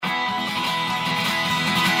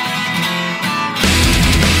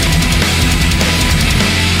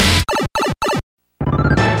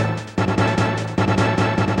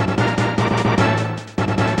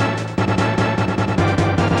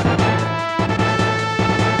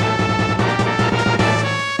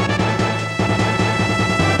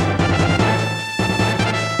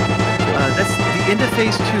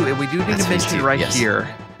Phase 2, and we do need That's to Phase mention 2, right yes.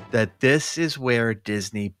 here that this is where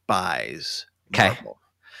Disney buys Marvel.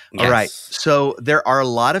 Yes. All right. So there are a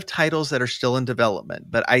lot of titles that are still in development,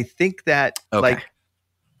 but I think that like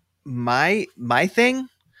my thing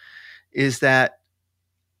is that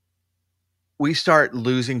we start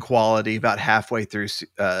losing quality about halfway through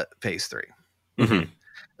Phase 3. Mm-hmm.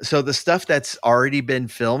 So the stuff that's already been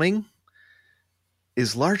filming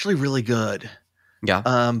is largely really good.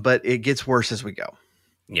 Yeah. But it gets worse as we go.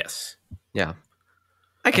 Yes. Yeah.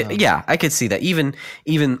 I could see that.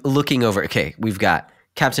 Even looking over, okay, we've got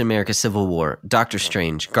Captain America Civil War, Doctor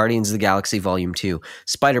Strange, Guardians of the Galaxy Volume 2,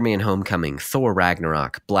 Spider-Man Homecoming, Thor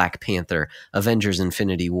Ragnarok, Black Panther, Avengers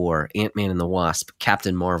Infinity War, Ant-Man and the Wasp,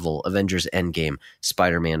 Captain Marvel, Avengers Endgame,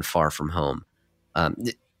 Spider-Man Far From Home.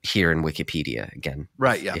 Here in Wikipedia again.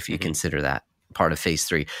 Right, yeah. If you consider that part of Phase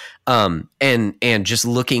 3. And just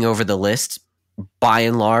looking over the list, by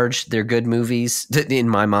and large, they're good movies in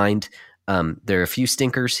my mind. There are a few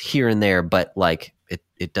stinkers here and there, but like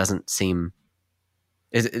it doesn't seem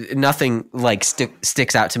nothing like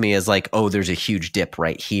sticks out to me as like, oh, there's a huge dip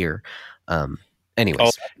right here.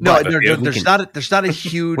 Anyways, there's not a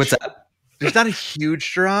huge. What's up? There's not a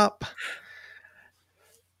huge drop.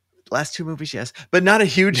 Last two movies, yes, but not a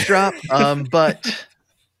huge drop. But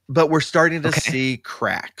we're starting to see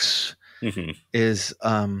cracks.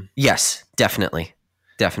 Mm-hmm. Yes, definitely.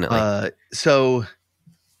 So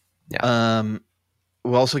we'll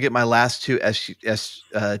also get my last two S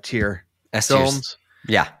tier films.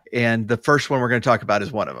 Yeah. And the first one we're going to talk about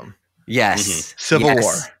is one of them. Yes. Mm-hmm. Civil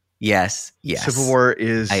War. Yes. Civil War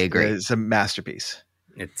is, I agree. Is a masterpiece.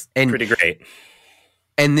 It's pretty great.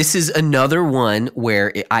 And this is another one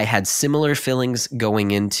where I had similar feelings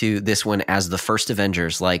going into this one as the first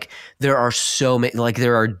Avengers. Like there are so many, like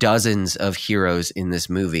there are dozens of heroes in this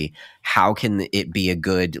movie. How can it be a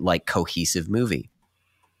good, like cohesive movie?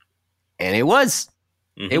 And it was.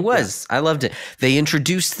 Mm-hmm. It was. I loved it. They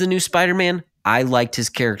introduced the new Spider-Man. I liked his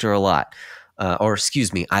character a lot.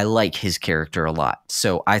 I like his character a lot.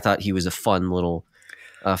 So I thought he was a fun little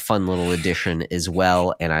addition as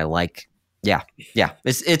well. And I like, yeah.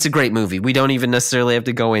 It's a great movie. We don't even necessarily have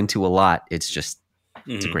to go into a lot. It's just,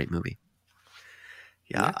 it's a great movie.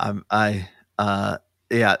 Yeah. I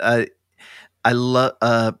love,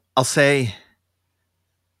 I'll say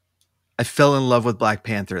I fell in love with Black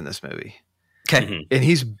Panther in this movie. Okay. Mm-hmm. And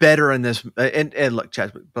he's better in this. And look,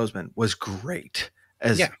 Chadwick Boseman was great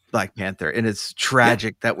as Black Panther. And it's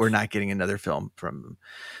tragic that we're not getting another film from him.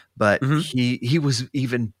 But he was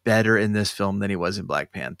even better in this film than he was in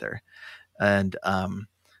Black Panther. And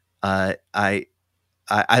I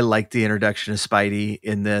like the introduction of Spidey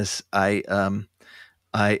in this. I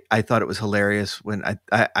thought it was hilarious when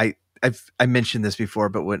I mentioned this before,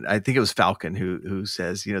 but when I think it was Falcon who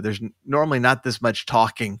says, there's normally not this much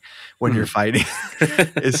talking when you're fighting.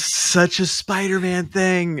 It's such a Spider-Man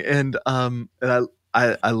thing, and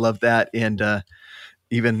I love that, and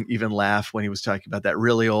even laugh when he was talking about that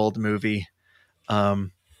really old movie,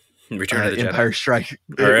 Return of the Empire Jedi.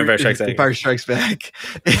 Empire Strikes Back.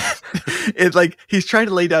 It's like he's trying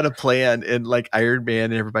to lay down a plan, and like Iron Man,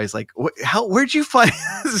 and everybody's like, where'd you find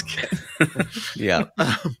this guy? Yeah.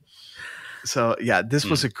 So yeah, this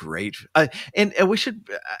was a great, and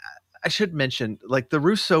I should mention, like the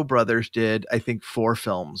Russo brothers did, I think 4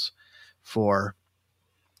 films for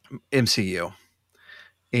MCU,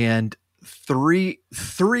 and three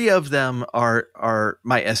of them are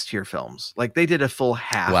my S tier films. Like they did a full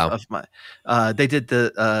half of my, they did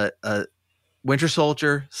the Winter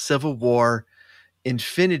Soldier, Civil War,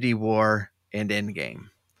 Infinity War, and Endgame.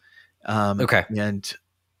 Okay, and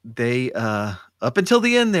they up until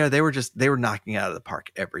the end there, they were knocking out of the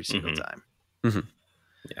park every single time. Mm-hmm.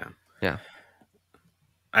 Yeah.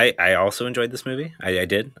 I also enjoyed this movie. I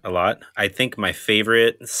did a lot. I think my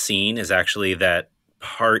favorite scene is actually that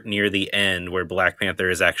part near the end where Black Panther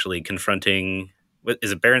is actually confronting,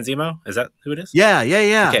 is it Baron Zemo? Is that who it is? Yeah.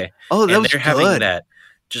 Okay. Oh, that was they're good. having that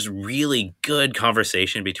just really good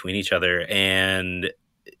conversation between each other, and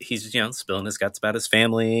he's spilling his guts about his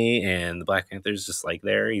family, and the Black Panther's just like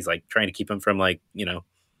there. He's like trying to keep him from like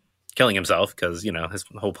killing himself because his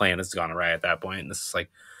whole plan has gone awry at that point. And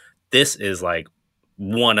this is like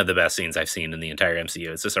one of the best scenes I've seen in the entire MCU.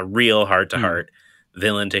 It's just a real heart to heart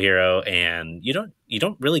villain to hero, and you don't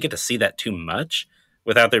really get to see that too much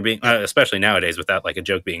without there being, especially nowadays, without like a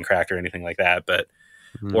joke being cracked or anything like that. But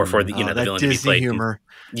or for the the villain Disney to be played humor,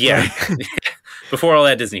 before all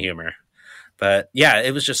that Disney humor. But yeah,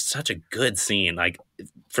 it was just such a good scene. Like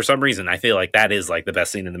for some reason, I feel like that is like the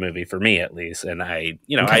best scene in the movie for me, at least. And I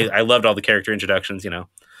loved all the character introductions.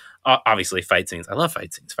 Obviously fight scenes. I love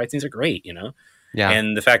fight scenes. Fight scenes are great.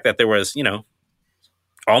 And the fact that there was,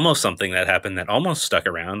 almost something that happened that almost stuck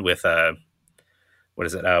around with what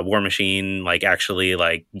is it? War Machine, like actually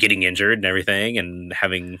like getting injured and everything, and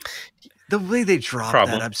having the way they dropped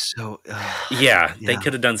that. I'm so they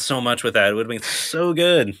could have done so much with that. It would have been so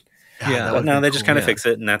good. But no, they just kind of fix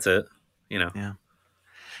it, and that's it. Yeah.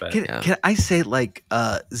 But, can I say, like,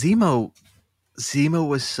 Zemo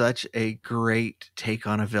was such a great take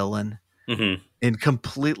on a villain, and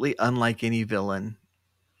completely unlike any villain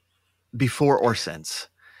before or since.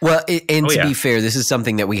 Well, to be fair, this is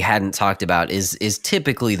something that we hadn't talked about. Is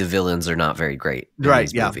typically the villains are not very great in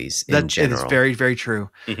these movies in general. It is very, very true.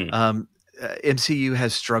 MCU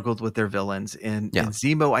has struggled with their villains, and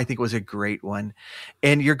Zemo, I think, was a great one.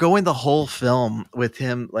 And you're going the whole film with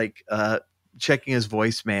him, like, checking his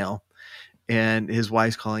voicemail, and his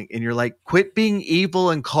wife's calling, and you're like, quit being evil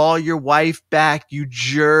and call your wife back, you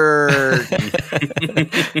jerk.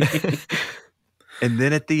 And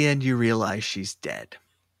then at the end, you realize she's dead.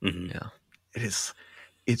 It's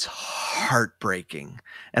heartbreaking.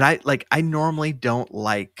 And I normally don't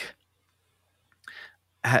like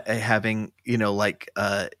having,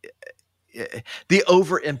 the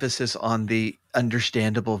overemphasis on the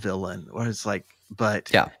understandable villain, where it's like,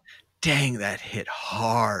 but dang, that hit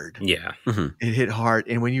hard. Yeah. It hit hard.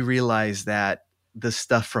 And when you realize that the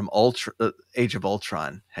stuff from Age of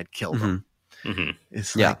Ultron had killed him,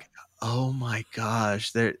 it's like, oh my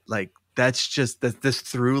gosh, they're like, that's just this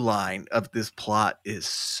through line of this plot is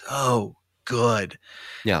so good.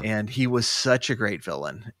 And he was such a great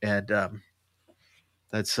villain. And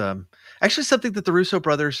that's actually something that the Russo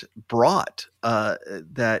brothers brought,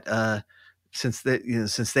 that since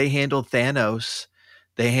they handled Thanos,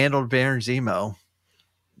 they handled Baron Zemo,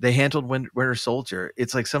 they handled Winter Soldier.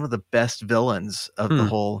 It's like some of the best villains of the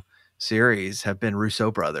whole series have been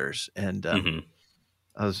Russo brothers. And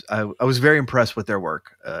I was very impressed with their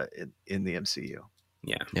work in the MCU.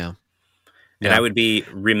 Yeah. And I would be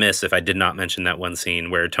remiss if I did not mention that one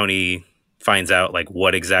scene where Tony finds out like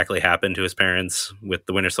what exactly happened to his parents with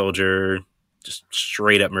the Winter Soldier just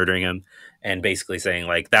straight up murdering him, and basically saying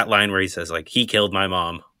like that line where he says like, he killed my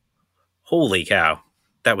mom. Holy cow.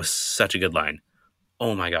 That was such a good line.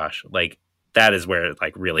 Oh my gosh. Like that is where it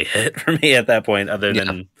like really hit for me at that point, other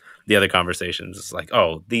than the other conversations. It's like,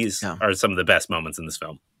 oh, these are some of the best moments in this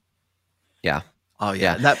film. Yeah. Oh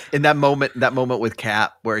yeah. That moment with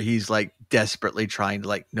Cap where he's like desperately trying to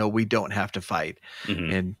like, no, we don't have to fight.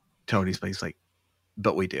 And Tony's place like,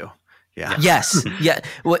 but we do. Yeah. Yes. Yeah.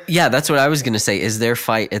 Well, yeah, that's what I was going to say, is their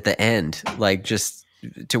fight at the end, like just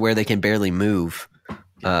to where they can barely move,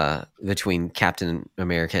 between Captain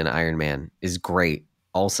America and Iron Man is great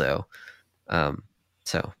also.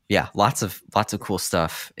 So yeah, lots of cool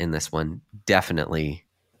stuff in this one. Definitely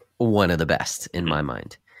one of the best in my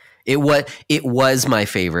mind. It was my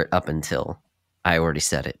favorite up until I already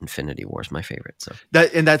said it. Infinity War is my favorite. So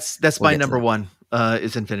that's my number one,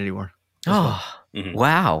 is Infinity War.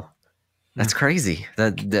 Wow. That's crazy.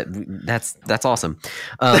 That's awesome.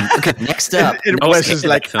 Okay, next up. Wes is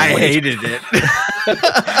like, I hated it.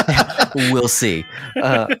 We'll see.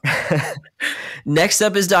 Next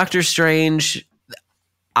up is Doctor Strange.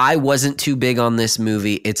 I wasn't too big on this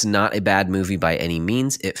movie. It's not a bad movie by any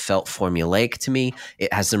means. It felt formulaic to me.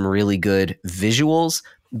 It has some really good visuals,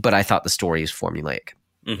 but I thought the story is formulaic.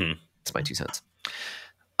 It's my 2 cents.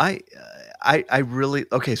 I really,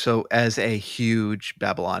 okay. So as a huge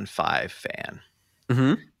Babylon 5 fan,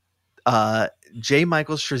 J.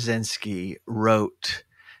 Michael Straczynski wrote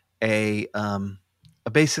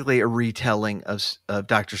basically a retelling of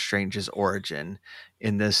Doctor Strange's origin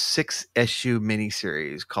in this 6-issue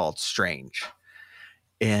miniseries called Strange.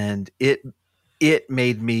 And it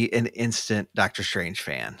made me an instant Doctor Strange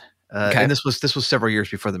fan. And this was several years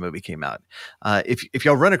before the movie came out. If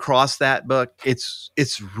y'all run across that book, it's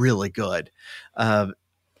really good. And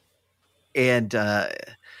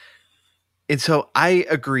so I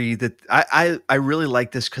agree that I really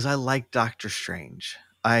like this because I like Doctor Strange.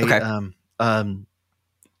 I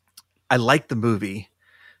like the movie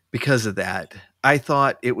because of that. I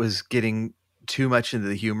thought it was getting too much into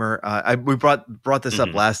the humor. We brought this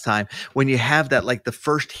up last time when you have that, like the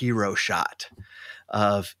first hero shot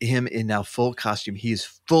of him in now full costume. He is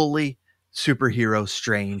fully superhero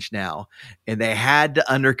Strange now, and they had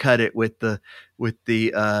to undercut it with the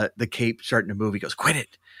cape starting to move. He goes, "Quit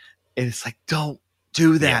it!" And it's like, don't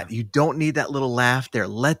do that. You don't need that little laugh there.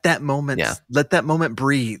 Let that moment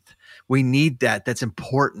breathe. We need that. That's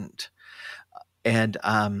important. And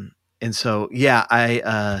so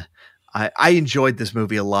I enjoyed this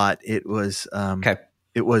movie a lot. It was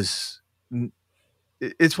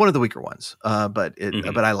it's one of the weaker ones, but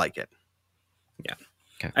I like it. Yeah.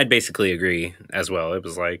 Okay. I'd basically agree as well. It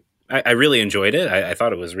was like, I really enjoyed it. I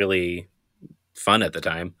thought it was really fun at the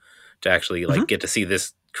time to actually like get to see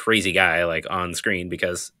this crazy guy like on screen,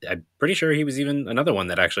 because I'm pretty sure he was even another one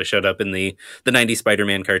that actually showed up in the 90s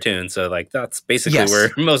Spider-Man cartoon. So like that's basically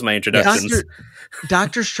where most of my introductions.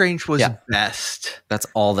 Doctor Strange was best. That's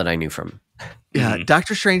all that I knew from him. Yeah,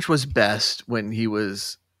 Doctor Strange was best when he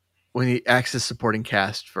acts as supporting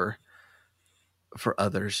cast for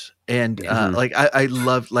others, and like I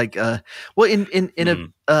loved like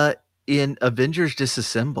in Avengers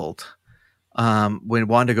Disassembled, when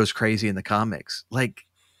Wanda goes crazy in the comics, like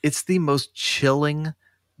it's the most chilling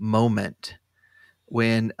moment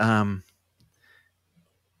when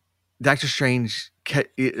Doctor Strange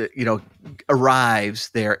arrives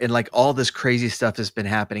there, and like all this crazy stuff has been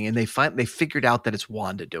happening, and they figured out that it's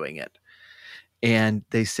Wanda doing it. And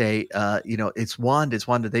they say, it's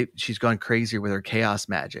Wanda. She's gone crazy with her chaos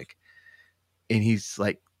magic. And he's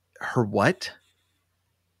like, her what?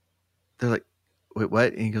 They're like, wait,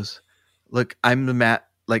 what? And he goes, look, I'm an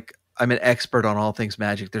expert on all things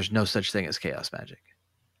magic. There's no such thing as chaos magic.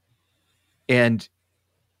 And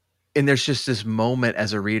there's just this moment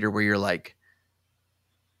as a reader where you're like,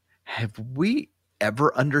 have we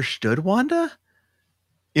ever understood Wanda?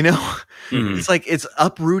 It's like, it's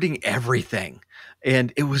uprooting everything.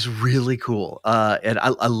 And it was really cool. And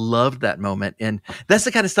I loved that moment. And that's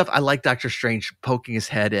the kind of stuff I like Doctor Strange poking his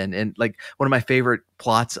head in. And like one of my favorite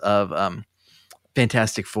plots of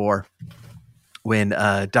Fantastic Four, when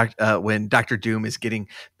Dr. Doom is getting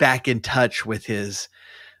back in touch with his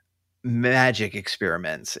magic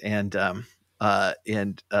experiments, and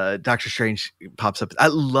Doctor Strange pops up. I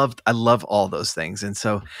love all those things. And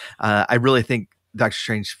so I really think Doctor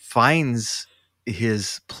Strange finds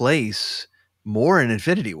his place more in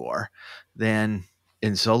Infinity War than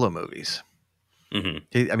in solo movies.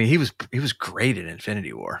 He was great in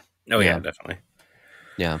Infinity War. Oh yeah, definitely.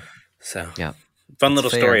 Yeah. So yeah, fun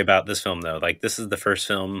little story about this film though. Like this is the first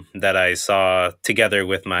film that I saw together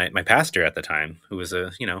with my pastor at the time, who was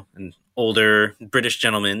an older British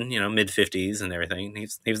gentleman, mid-50s and everything.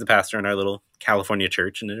 He was the pastor in our little California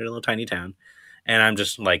church in a little tiny town. And I'm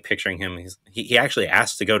just like picturing him. He actually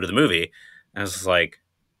asked to go to the movie. And I was like,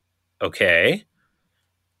 okay,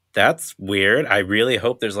 that's weird. I really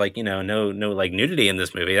hope there's like, no like nudity in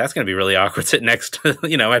this movie. That's going to be really awkward sitting next to,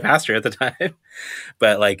 my pastor at the time.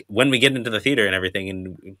 But like when we get into the theater and everything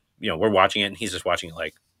and, we're watching it and he's just watching it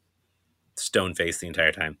like stone faced the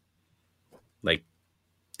entire time. Like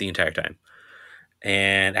the entire time.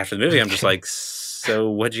 And after the movie, I'm just like, so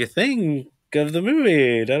what'd you think of the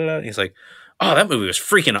movie? Da, da, da. He's like, oh, that movie was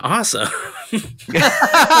freaking awesome.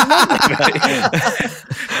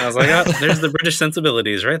 I was like, oh, there's the British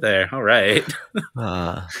sensibilities right there. All right.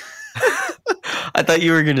 I thought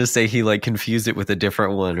you were going to say he like confused it with a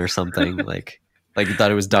different one or something. like you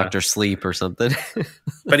thought it was Dr. Sleep or something.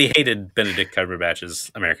 But he hated Benedict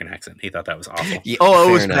Cumberbatch's American accent. He thought that was awful. Yeah,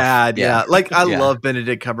 it was bad. Yeah. Like I love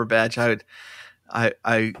Benedict Cumberbatch.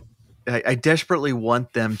 I desperately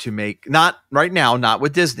want them to make, not right now, not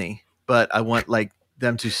with Disney, but I want like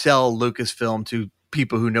them to sell Lucasfilm to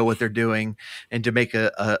people who know what they're doing, and to make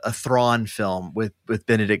a Thrawn film with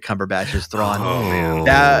Benedict Cumberbatch as Thrawn. Oh man,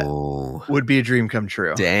 that would be a dream come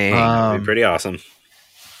true. Dang, that'd be pretty awesome.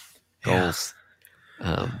 Goals.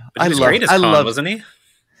 But he was great as Khan, wasn't he?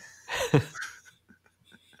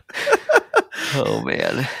 Oh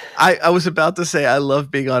man, I was about to say I love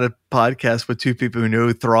being on a podcast with two people who know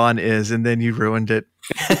who Thrawn is, and then you ruined it.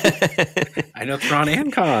 I know Thrawn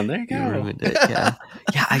and Khan. There you go. You ruined it. Yeah,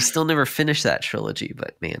 yeah. I still never finished that trilogy,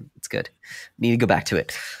 but man, it's good. Need to go back to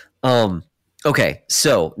it. Okay,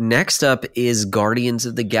 so next up is Guardians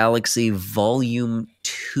of the Galaxy Volume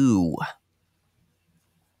 2.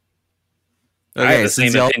 Okay, I have the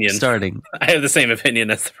same opinion. Starting. I have the same opinion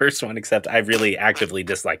as the first one, except I really actively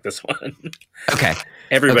dislike this one. Okay.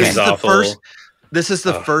 Everybody's awful. This is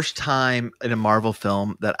the first time in a Marvel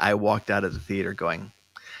film that I walked out of the theater going,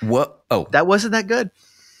 "What? Oh, that wasn't that good."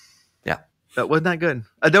 Yeah, that wasn't that good.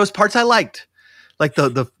 There was parts I liked, like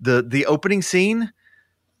the opening scene.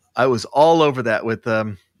 I was all over that with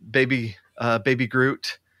baby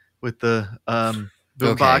Groot with the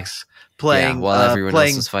boombox playing while everyone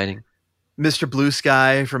else is fighting. Mr. Blue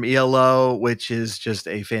Sky from ELO, which is just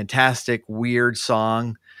a fantastic, weird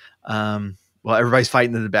song. While everybody's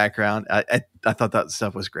fighting in the background. I thought that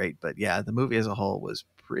stuff was great. But yeah, the movie as a whole was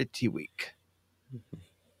pretty weak.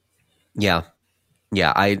 Yeah.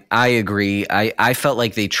 Yeah, I agree. I felt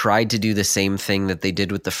like they tried to do the same thing that they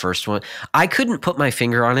did with the first one. I couldn't put my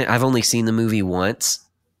finger on it. I've only seen the movie once.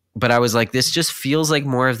 But I was like, this just feels like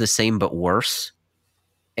more of the same but worse.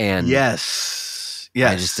 And yes.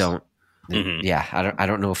 Yes. I just don't. Yeah, I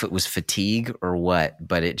don't know if it was fatigue or what,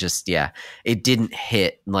 but it just it didn't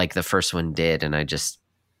hit like the first one did, and I just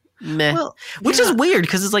meh. Well, which is weird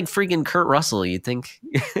because it's like freaking Kurt Russell. You'd think,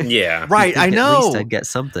 yeah, right? I know. At least I'd get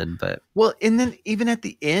something, but and then even at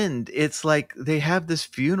the end, it's like they have this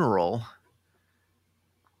funeral.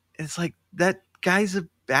 It's like that guy's the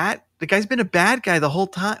guy's been a bad guy the whole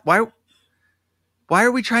time. Why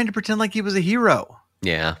are we trying to pretend like he was a hero?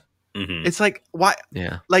 Yeah. Mm-hmm. It's like, why?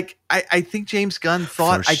 Yeah. Like, I think James Gunn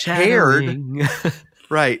thought I cared.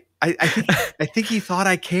 Right. I think he thought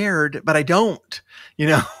I cared, but I don't,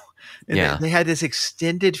 And they had this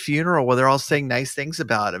extended funeral where they're all saying nice things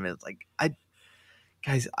about him. And it's like,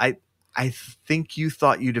 I think you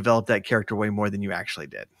thought you developed that character way more than you actually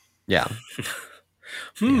did. Yeah.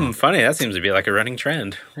 Funny. That seems to be like a running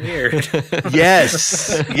trend. Weird.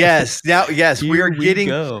 Yes. Now, yes, we're getting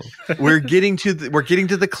to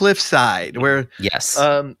the cliffside where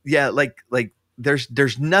like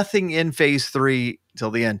there's nothing in phase 3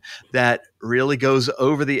 till the end that really goes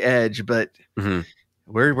over the edge, but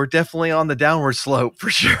we're definitely on the downward slope for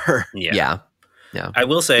sure. Yeah. I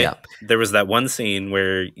will say there was that one scene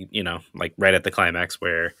where, like right at the climax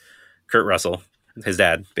where Kurt Russell, his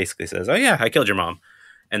dad, basically says, "Oh yeah, I killed your mom."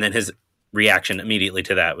 And then his reaction immediately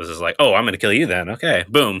to that was just like, "Oh, I'm going to kill you then." Okay.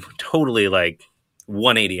 Boom. Totally like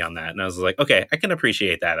 180 on that. And I was like, okay, I can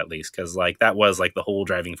appreciate that at least. Cause like that was like the whole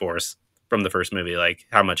driving force from the first movie, like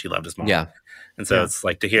how much he loved his mom. Yeah. And so it's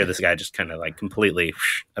like to hear this guy just kind of like completely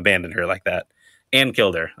abandon her like that and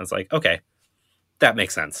killed her. I was like, okay, that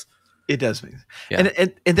makes sense. It does make sense. Yeah.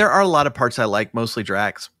 And there are a lot of parts I like, mostly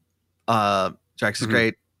Drax. Drax is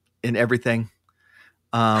great in everything.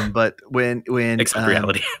 But when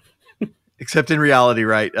except in reality,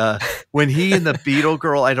 right? When he and the Beetle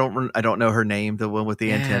girl, I don't know her name, the one with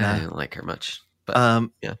the antenna. I don't like her much. But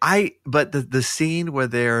but the scene where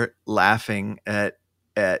they're laughing at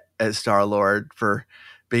Star-Lord for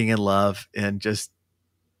being in love and just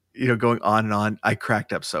going on and on, I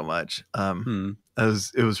cracked up so much. It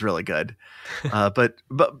was really good. But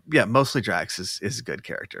yeah, mostly Drax is a good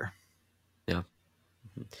character. Yeah.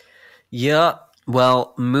 Yeah.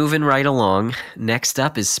 Well, moving right along. Next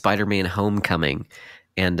up is Spider-Man: Homecoming,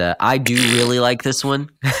 and I do really like this one.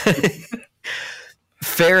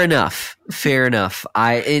 Fair enough.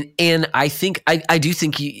 I think I do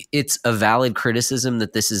think it's a valid criticism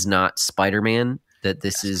that this is not Spider-Man, that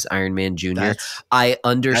this is Iron Man Jr. I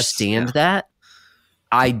understand that.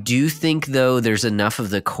 I do think though there's enough of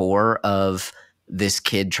the core of this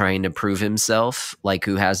kid trying to prove himself, like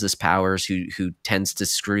who has this powers, who tends to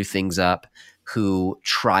screw things up, who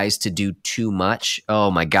tries to do too much.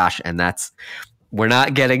 Oh my gosh. And we're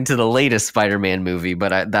not getting to the latest Spider-Man movie,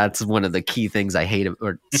 but that's one of the key things I hate,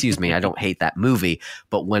 or excuse me, I don't hate that movie,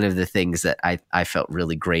 but one of the things that I felt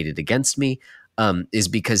really grated against me is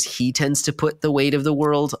because he tends to put the weight of the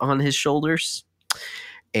world on his shoulders.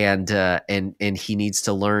 And he needs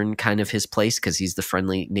to learn kind of his place because he's the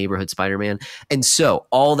friendly neighborhood Spider-Man. And so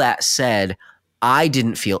all that said, I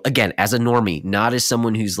didn't feel, again, as a normie, not as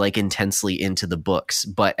someone who's like intensely into the books,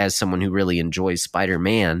 but as someone who really enjoys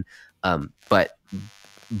Spider-Man. But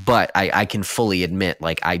I can fully admit,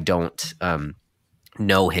 like, I don't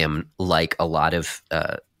know him like a lot of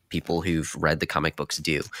people who've read the comic books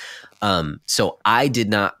do. So I did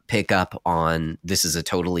not pick up on this is a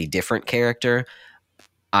totally different character.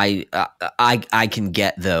 I can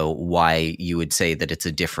get though why you would say that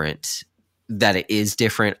that it is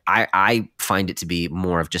different. I find it to be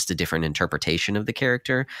more of just a different interpretation of the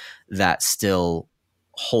character that still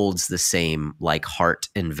holds the same like heart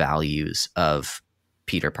and values of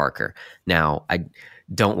Peter Parker. Now, I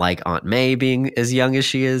don't like Aunt May being as young as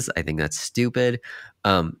she is. I think that's stupid.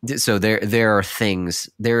 So there are things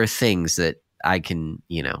that I can,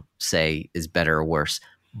 say is better or worse.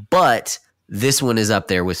 But this one is up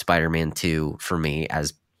there with Spider-Man 2 for me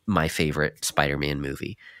as my favorite Spider-Man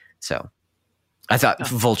movie. So I thought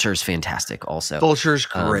Vulture's fantastic also. Vulture's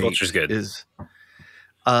great. Vulture's good.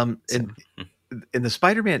 In the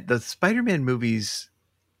Spider-Man movies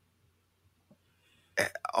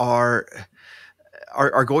are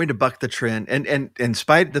going to buck the trend, and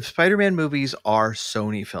the Spider-Man movies are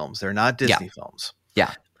Sony films. They're not Disney films.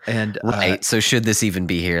 Yeah. And right. So should this even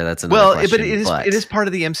be here? That's another question. But it is part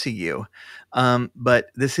of the MCU. But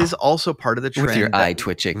this is also part of the trend. With your eye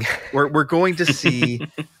twitching. We're going to see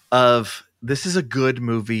of this is a good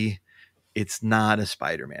movie. It's not a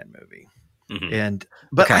Spider-Man movie. Mm-hmm.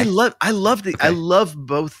 But I love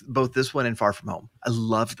both this one and Far From Home. I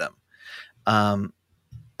love them.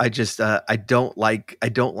 I just I don't like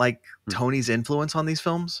Tony's influence on these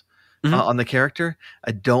films, on the character.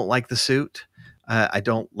 I don't like the suit. I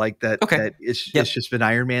don't like that. Okay. That it's just an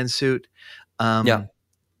Iron Man suit. Yeah.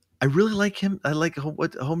 I really like him. I like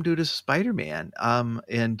what Home Dude is Spider-Man.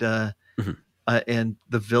 And the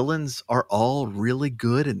villains are all really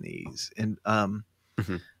good in these. And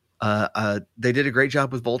they did a great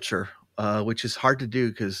job with Vulture, which is hard to do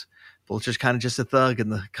because Vulture's kind of just a thug in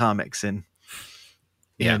the comics,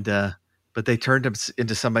 but they turned him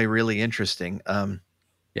into somebody really interesting.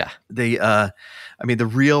 They, I mean, the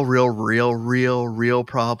real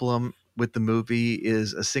problem with the movie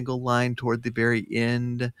is a single line toward the very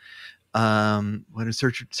end. When a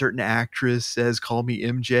certain actress says, "Call me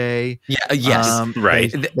MJ." Yeah. Yes.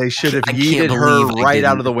 Right. They should have yeeted her right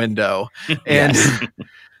out of the window. And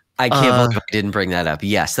I can't believe I didn't bring that up.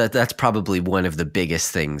 Yes, that's probably one of the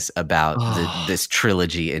biggest things about this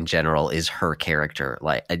trilogy in general is her character.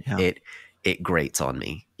 Like it grates on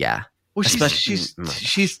me. Yeah. Well, she's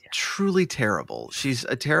truly terrible. She's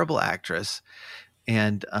a terrible actress,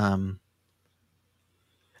 and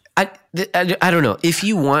I don't know. If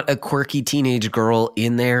you want a quirky teenage girl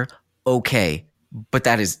in there, okay, but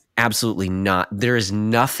that is absolutely not. There is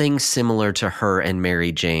nothing similar to her and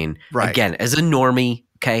Mary Jane. Right. Again, as a normie.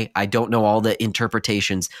 Okay, I don't know all the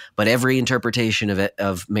interpretations, but every interpretation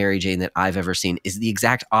of Mary Jane that I've ever seen is the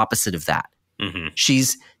exact opposite of that. Mm-hmm.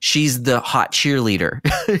 She's the hot cheerleader.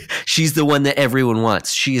 She's the one that everyone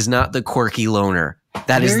wants. She is not the quirky loner.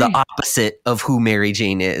 That is the opposite of who Mary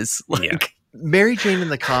Jane is. Mary Jane in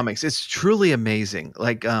the comics, it's truly amazing.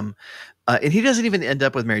 And he doesn't even end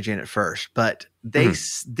up with Mary Jane at first, but they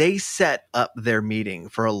set up their meeting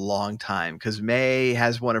for a long time because May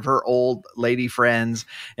has one of her old lady friends,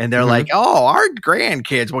 and they're like, "Oh, our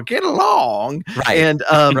grandkids will get along," right? And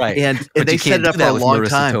they set it up for a long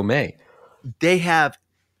time. Tomei. They have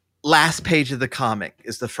last page of the comic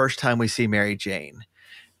is the first time we see Mary Jane,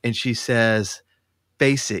 and she says,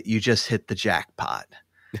 "Face it, you just hit the jackpot."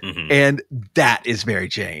 Mm-hmm. And that is Mary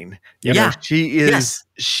Jane. You know, she is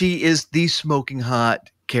the smoking hot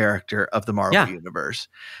character of the Marvel universe.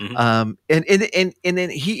 Mm-hmm. And then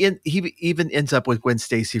he even ends up with Gwen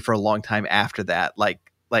Stacy for a long time after that. Like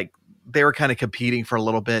they were kind of competing for a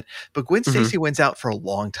little bit, but Gwen Stacy wins out for a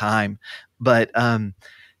long time. But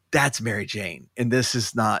that's Mary Jane, and this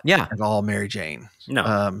is not at all Mary Jane.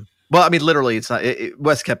 No. Well, I mean, literally, it's not.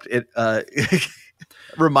 Wes kept it.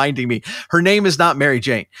 Reminding me her name is not Mary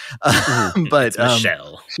Jane, but it's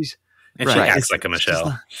Michelle. She's and she acts like a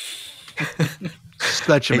Michelle.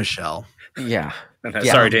 Such a Michelle. Yeah.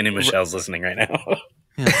 Sorry, Jane and Michelle's listening right now.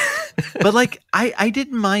 But I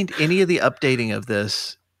didn't mind any of the updating of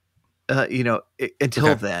this,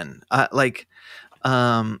 until then. I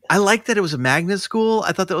liked that it was a magnet school.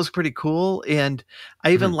 I thought that was pretty cool. And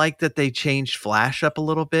I even liked that they changed Flash up a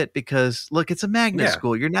little bit because, look, it's a magnet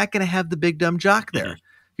school. You're not going to have the big dumb jock there.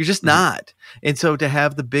 You're just not. And so to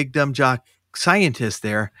have the big dumb jock scientist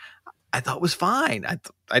there, I thought was fine. I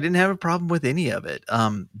didn't have a problem with any of it.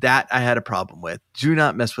 That I had a problem with. Do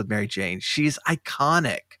not mess with Mary Jane. She's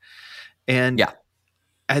iconic. And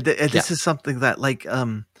this is something that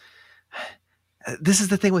this is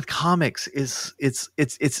the thing with comics is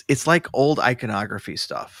it's like old iconography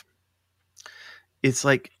stuff. It's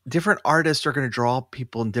like different artists are going to draw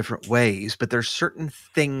people in different ways, but there's certain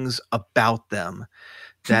things about them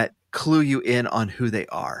that clue you in on who they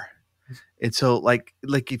are. And so like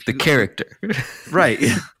if the character, right,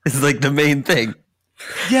 is like the main thing.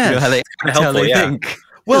 Yes. You know, how they think.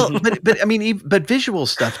 Well, but I mean, but visual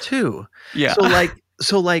stuff too. Yeah.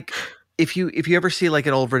 So like if you ever see like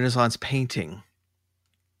an old Renaissance painting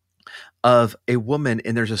of a woman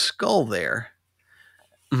and there's a skull there,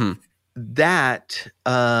 that's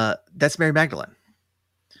Mary Magdalene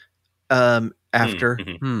after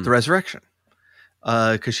the resurrection,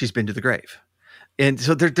 because she's been to the grave. And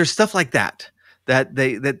so there's stuff like that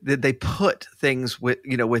they put things with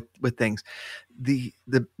things. The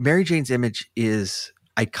Mary Jane's image is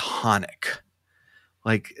iconic.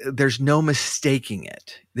 Like there's no mistaking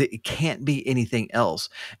it. It can't be anything else.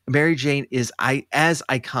 Mary Jane is as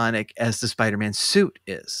iconic as the Spider-Man suit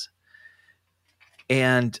is.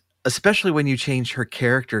 And especially when you change her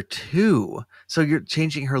character too. So you're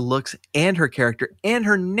changing her looks and her character and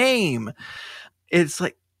her name. It's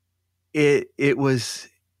like it was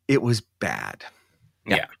bad.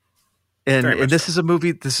 Yeah. And this is a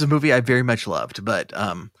movie I very much loved, but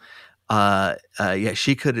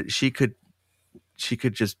she could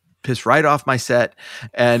just piss right off my set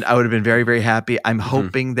and I would have been very, very happy. I'm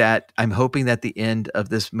hoping that the end of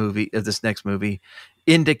this next movie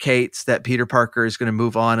indicates that Peter Parker is going to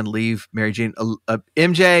move on and leave Mary Jane,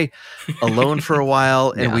 MJ alone for a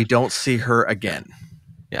while and we don't see her again.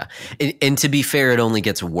 Yeah. And to be fair, it only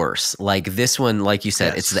gets worse. Like this one, like you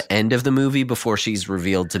said, it's the end of the movie before she's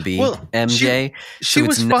revealed to be MJ. She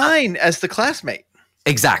was fine as the classmate.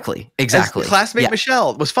 Exactly. As the classmate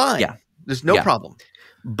Michelle was fine. Yeah. There's no problem.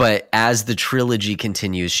 But as the trilogy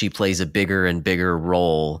continues, she plays a bigger and bigger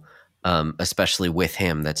role, especially with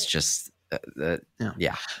him. That's just,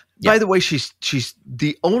 By the way, she's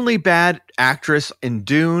the only bad actress in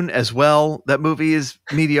Dune as well. That movie is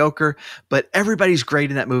mediocre, but everybody's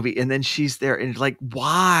great in that movie. And then she's there, and like,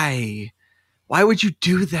 why? Why would you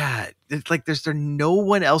do that? It's like there's no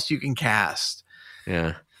one else you can cast.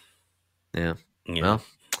 Yeah.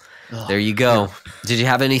 Well, there you go. Yeah. Did you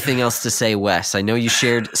have anything else to say, Wes? I know you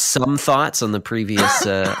shared some thoughts on the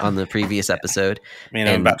previous episode.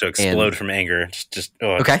 I'm about to explode from anger. Just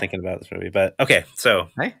thinking about this movie. But okay, so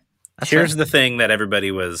here's the thing that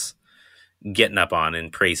everybody was getting up on and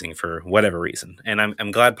praising for whatever reason, and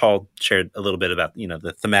I'm glad Paul shared a little bit about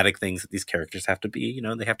the thematic things that these characters have to be.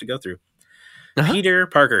 They have to go through. Peter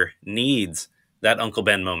Parker needs that Uncle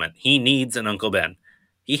Ben moment. He needs an Uncle Ben.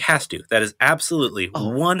 He has to. That is absolutely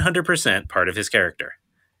 100% part of his character.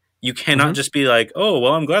 You cannot just be like, oh,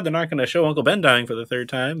 well, I'm glad they're not going to show Uncle Ben dying for the third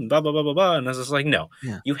time, and blah, blah, blah, blah, blah. And I was just like, no,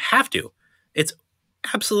 you have to. It's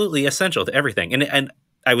absolutely essential to everything. And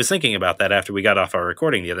I was thinking about that after we got off our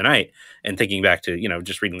recording the other night and thinking back to,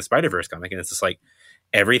 just reading the Spider-Verse comic. And it's just like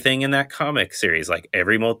everything in that comic series, like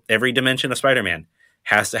every dimension of Spider-Man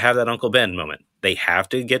has to have that Uncle Ben moment. They have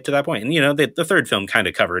to get to that point. And, the third film kind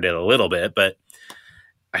of covered it a little bit, but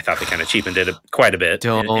I thought they kind of cheapened it quite a bit,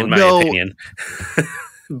 in my opinion.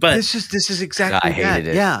 But this is exactly I hated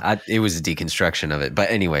it. Yeah, it was a deconstruction of it. But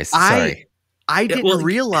anyways, sorry. I didn't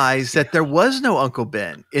realize that there was no Uncle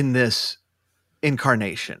Ben in this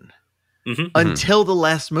incarnation until the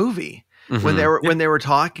last movie when they were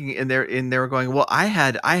talking and they were going, well, I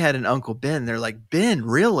had an Uncle Ben. They're like, Ben,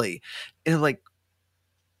 really? And like,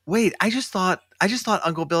 wait, I just thought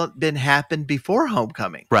Uncle Ben happened before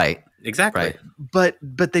Homecoming. Right. Exactly. Right.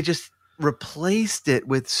 But they just replaced it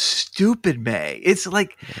with stupid May. It's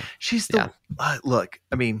like she's the look.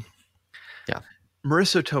 I mean,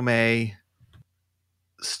 Marissa Tomei,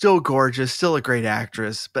 still gorgeous, still a great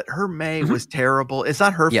actress, but her May was terrible. It's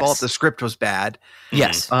not her fault. The script was bad.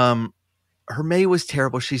 Yes. Her May was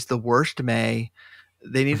terrible. She's the worst May.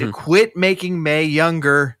 They need to quit making May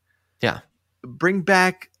younger. Yeah. Bring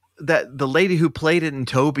back the lady who played it in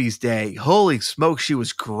Toby's day. Holy smoke, she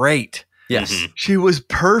was great. Yes. She was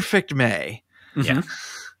perfect May. Yeah.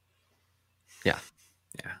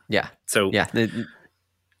 So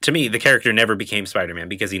to me, the character never became Spider-Man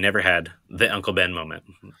because he never had the Uncle Ben moment.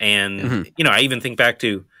 And, I even think back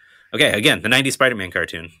to, again, the 90s Spider-Man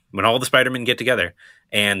cartoon, when all the Spider-Men get together,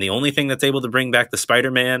 and the only thing that's able to bring back the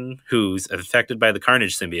Spider-Man who's affected by the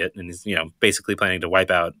Carnage symbiote and is, basically planning to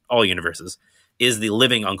wipe out all universes is the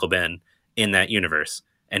living Uncle Ben in that universe.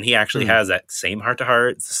 And he actually has that same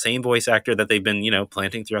heart-to-heart, it's the same voice actor that they've been,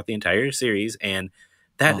 planting throughout the entire series. And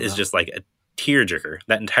that is just like a tearjerker,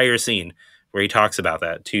 that entire scene where he talks about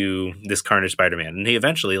that to this Carnage Spider-Man. And he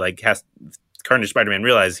eventually Carnage Spider-Man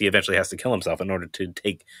realizes he eventually has to kill himself in order to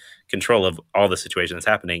take control of all the situation that's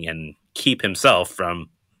happening and keep himself from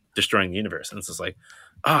destroying the universe. And it's just like,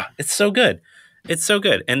 it's so good. It's so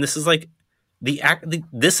good. And this is like,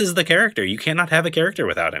 this is the character. You cannot have a character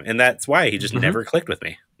without him. And that's why he just never clicked with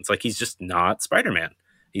me. It's like, he's just not Spider-Man.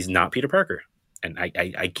 He's not Peter Parker. And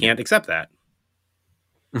I can't accept that.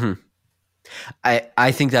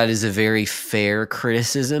 I think that is a very fair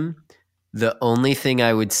criticism. The only thing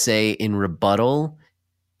I would say in rebuttal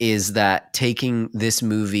is that taking this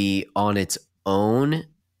movie on its own,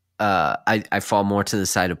 I fall more to the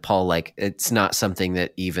side of Paul. Like, it's not something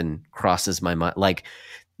that even crosses my mind. Like,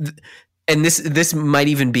 and this might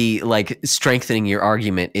even be like strengthening your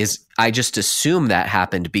argument is I just assume that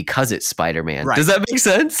happened because it's Spider-Man. Right. Does that make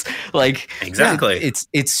sense? Like, exactly.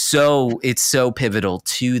 It's so pivotal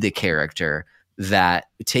to the character that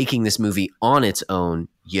taking this movie on its own,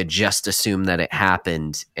 you just assume that it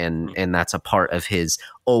happened, and that's a part of his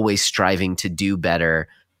always striving to do better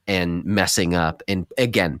and messing up, and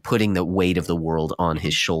again putting the weight of the world on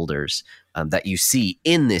his shoulders that you see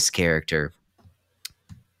in this character.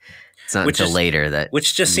 It's not until later that,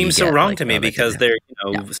 which just seems so wrong to me because they're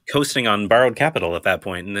coasting on borrowed capital at that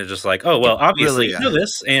point, and they're just like, oh well, obviously you know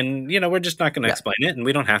this, and we're just not going to explain it, and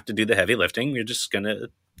we don't have to do the heavy lifting. We're just going to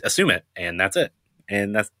assume it, and that's it.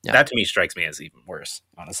 And that to me strikes me as even worse,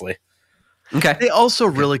 honestly. Okay. They also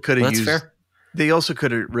really could have used. Fair. They also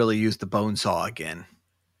could have really used the bone saw again.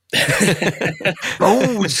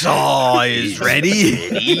 Bone saw is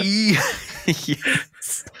ready.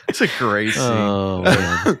 Yes. It's a great scene. Oh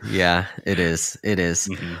man, yeah, it is. It is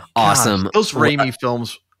awesome. Gosh, those Raimi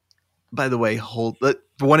films, by the way, hold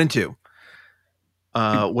 1 and 2.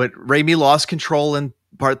 When Raimi lost control in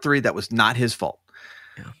part 3, that was not his fault.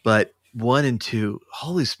 Yeah. But 1 and 2,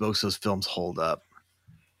 holy smokes, those films hold up.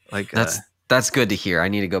 Like that's good to hear. I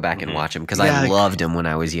need to go back and watch them because I loved them when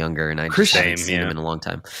I was younger, and I just haven't seen them in a long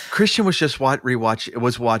time. Christian was just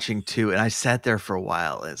watching too, and I sat there for a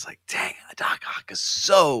while. And it's like, dang, Doc Ock is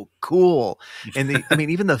so cool, and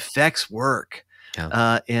even the effects work.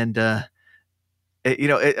 Yeah. It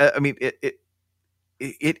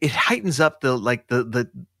heightens up the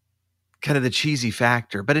kind of the cheesy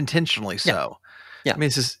factor, but intentionally so. Yeah. I mean,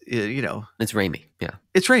 it's just it's Raimi. Yeah,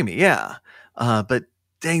 it's Raimi. Yeah, but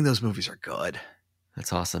dang, those movies are good.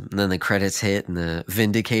 That's awesome. And then the credits hit, and the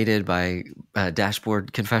Vindicated by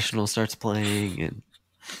Dashboard Confessional starts playing, and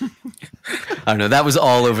I don't know. That was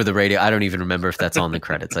all over the radio. I don't even remember if that's on the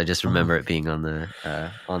credits. I just remember it being on the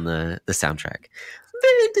soundtrack.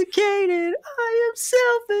 Vindicated. I am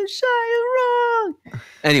selfish. I am wrong.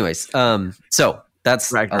 Anyways, so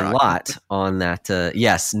that's Ragnarok. A lot on that.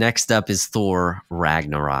 Yes. Next up is Thor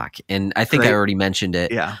Ragnarok, and I think I already mentioned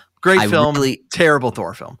it. Yeah. Great film. Terrible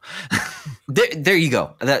Thor film. there you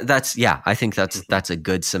go. I think that's a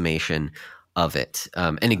good summation of it.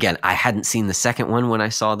 And again, I hadn't seen the second one when I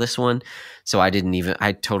saw this one, so I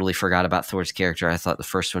totally forgot about Thor's character. I thought the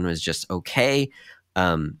first one was just okay.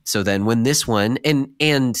 So then when this one,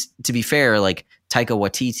 and to be fair, like Taika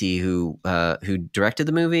Waititi, who directed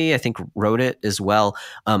the movie, I think wrote it as well.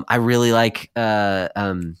 I really like.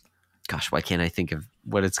 Gosh, why can't I think of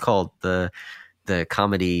what it's called? The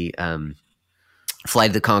comedy Flight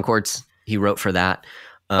of the Conchords. He wrote for that.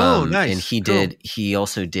 Nice. And he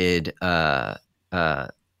also did What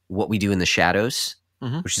We Do in the Shadows,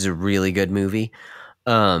 which is a really good movie.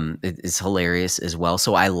 It's hilarious as well.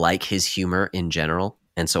 So I like his humor in general.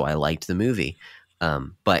 And so I liked the movie.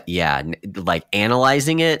 But yeah, like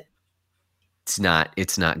analyzing it, it's not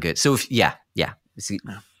good. So that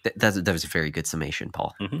was a very good summation,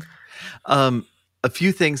 Paul. A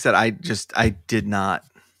few things that I did not.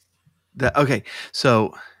 Okay,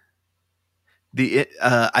 so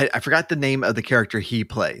I forgot the name of the character he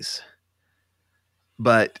plays,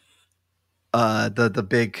 but the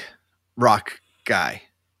big rock guy.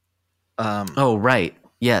 Oh right,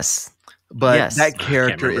 yes, but yes. That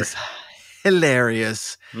character is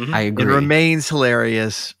hilarious. I agree. It remains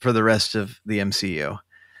hilarious for the rest of the MCU.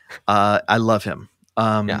 I love him.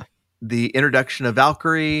 The introduction of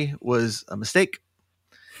Valkyrie was a mistake.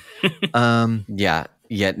 Yeah.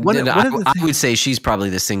 I would say she's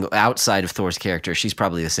probably the single, outside of Thor's character, she's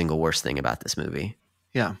probably the single worst thing about this movie.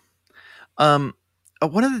 Yeah. One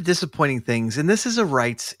of the disappointing things, and this is a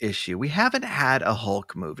rights issue, we haven't had a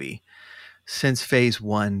Hulk movie since Phase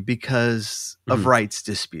 1 because of rights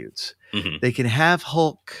disputes. They can have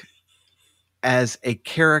Hulk as a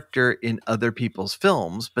character in other people's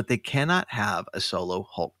films, but they cannot have a solo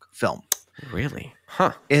Hulk film. Really?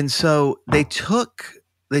 Huh. And so they took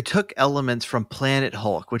elements from Planet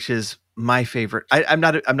Hulk, which is my favorite. I'm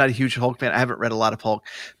not a huge Hulk fan. I haven't read a lot of Hulk,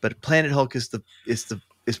 but Planet Hulk is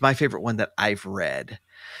my favorite one that I've read,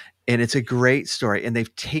 and it's a great story. And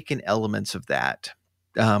they've taken elements of that,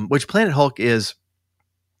 which Planet Hulk is.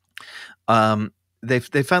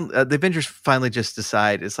 They found the Avengers finally just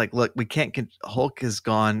decide it's like, look, we can't. Hulk has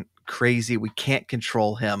gone crazy. We can't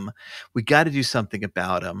control him. We got to do something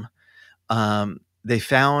about him. They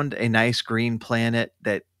found a nice green planet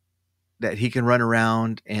that he can run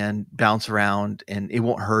around and bounce around and it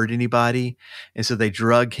won't hurt anybody. And so they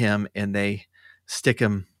drug him and they stick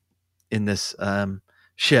him in this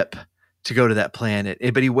ship to go to that planet.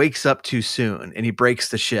 But he wakes up too soon and he breaks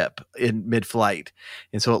the ship in mid-flight.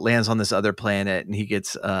 And so it lands on this other planet and he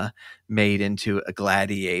gets made into a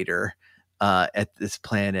gladiator at this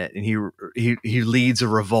planet. And he leads a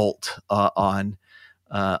revolt on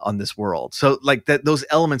this world. So like that, those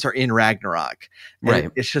elements are in Ragnarok. And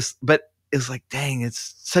right. It's just, but it's like, dang,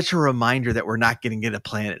 it's such a reminder that we're not going to get a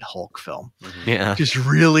Planet Hulk film. Yeah. Just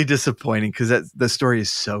really disappointing because the story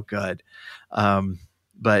is so good.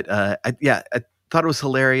 But I thought it was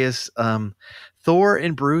hilarious. Thor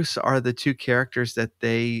and Bruce are the two characters that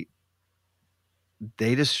they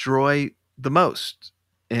destroy the most.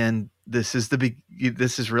 And this is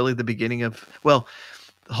really the beginning of, well,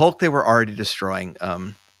 Hulk they were already destroying.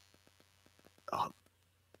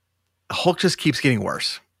 Hulk just keeps getting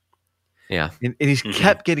worse. Yeah. And he's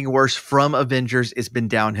kept getting worse from Avengers. It's been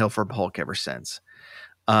downhill for Hulk ever since.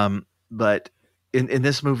 But in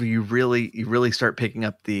this movie, you really start picking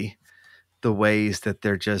up the ways that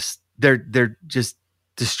they're just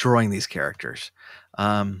destroying these characters.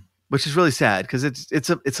 which is really sad because it's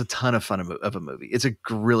a ton of fun of a movie. It's a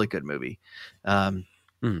really good movie.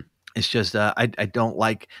 It's just I don't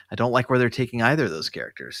like where they're taking either of those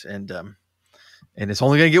characters, and it's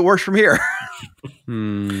only going to get worse from here.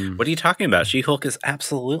 What are you talking about? She-Hulk is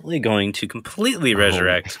absolutely going to completely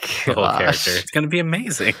resurrect the whole character. It's going to be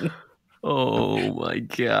amazing. Oh my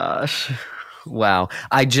gosh. Wow.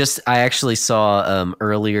 I actually saw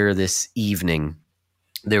earlier this evening,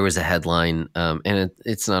 there was a headline, and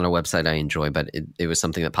it's not a website I enjoy, but it was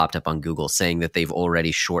something that popped up on Google saying that they've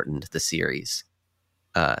already shortened the series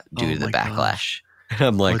due to the backlash. And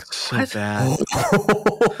I'm like, so bad.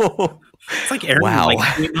 It's like airing in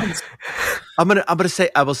like 3 months.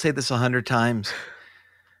 I will say this 100 times.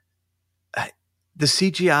 The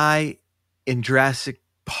CGI in Jurassic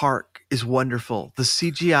Park is wonderful. The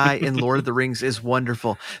CGI in Lord of the Rings is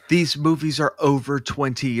wonderful. These movies are over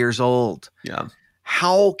 20 years old. Yeah.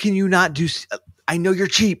 How can you not do? I know you're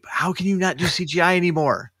cheap. How can you not do CGI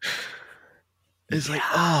anymore? It's like,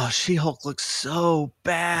 oh, She-Hulk looks so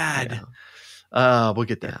bad. Yeah. We'll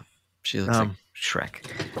get there. Yeah. She looks like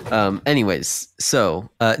Shrek. Anyways, so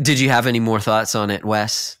did you have any more thoughts on it,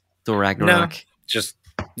 Wes? Thor Ragnarok? No, just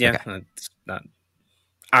it's not.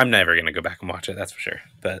 I'm never gonna go back and watch it. That's for sure.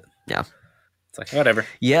 But yeah, it's like whatever.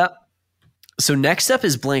 Yeah. So next up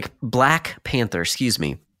is Black Panther. Excuse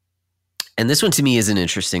me. And this one to me is an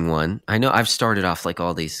interesting one. I know I've started off like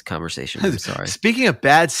all these conversations. I'm sorry. Speaking of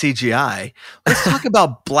bad CGI, let's talk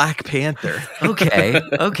about Black Panther. Okay.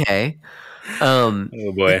 Oh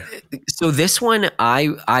boy. So this one,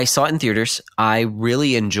 I saw it in theaters. I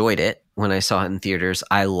really enjoyed it when I saw it in theaters.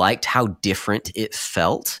 I liked how different it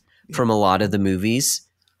felt from a lot of the movies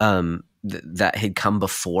that had come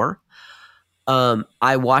before.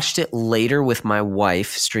 I watched it later with my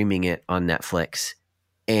wife, streaming it on Netflix,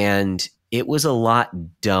 and it was a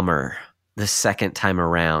lot dumber the second time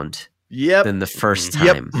around than the first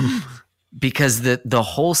time. Because the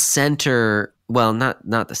whole center, well,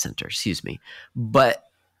 not the center, excuse me, but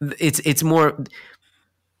it's MacGuffins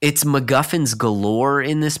galore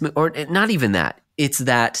in this, or not even that. It's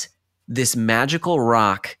that this magical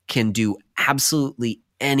rock can do absolutely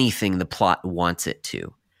anything the plot wants it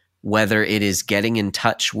to, whether it is getting in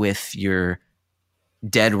touch with your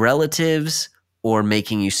dead relatives or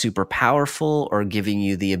making you super powerful or giving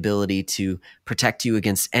you the ability to protect you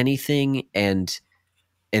against anything and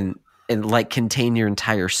like contain your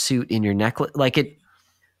entire suit in your necklace. Like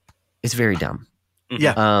it's very dumb.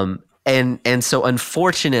 Yeah. And so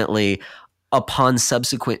unfortunately, upon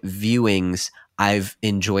subsequent viewings, I've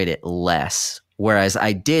enjoyed it less, whereas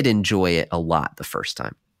I did enjoy it a lot the first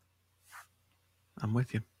time. I'm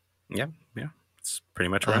with you. Yeah. It's pretty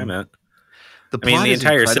much where I'm at. The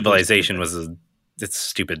entire civilization was it's a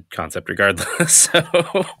stupid concept regardless. So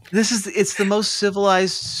it's the most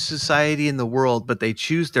civilized society in the world, but they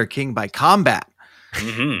choose their king by combat.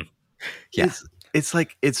 Mm-hmm. Yeah.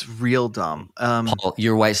 It's real dumb. Paul,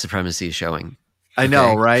 your white supremacy is showing. I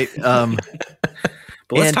know, right? But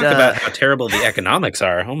let's talk about how terrible the economics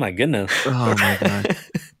are. Oh my goodness. Oh my God.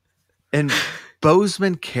 And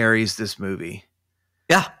Boseman carries this movie.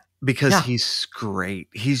 Yeah. Because he's great.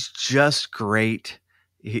 He's just great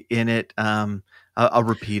in it. I'll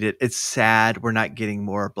repeat it. It's sad we're not getting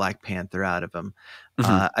more Black Panther out of him.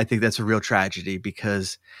 Mm-hmm. I think that's a real tragedy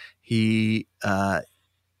because he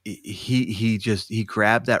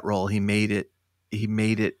grabbed that role. He made it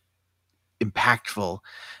impactful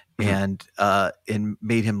and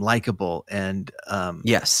made him likable and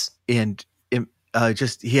yes. And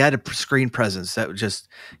just he had a screen presence that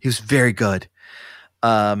he was very good.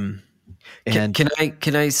 And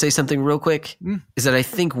can I say something real quick? Is that I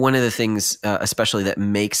think one of the things, especially that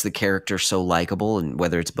makes the character so likable, and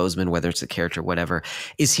whether it's Boseman, whether it's the character, whatever,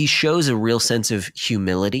 is he shows a real sense of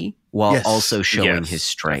humility while also showing his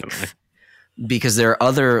strength. Definitely. Because there are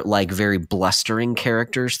other like very blustering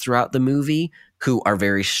characters throughout the movie who are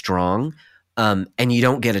very strong, and you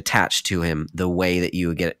don't get attached to him the way that you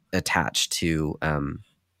would get attached to.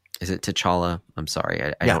 Is it T'Challa? I'm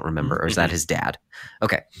sorry, I don't remember. Or is that his dad?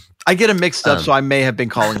 Okay. I get him mixed up, so I may have been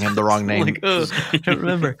calling him the wrong name. I don't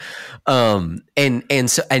remember. And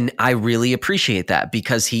I really appreciate that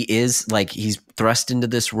because he is like he's thrust into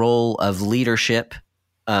this role of leadership,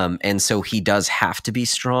 and so he does have to be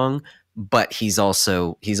strong. But he's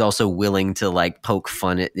also willing to like poke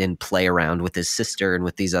fun at and play around with his sister and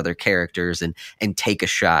with these other characters and take a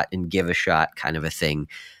shot and give a shot, kind of a thing.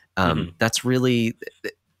 That's really.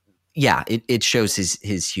 Yeah, it shows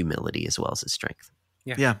his humility as well as his strength.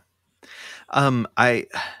 Yeah.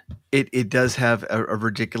 It does have a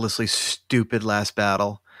ridiculously stupid last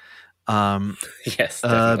battle. Yes,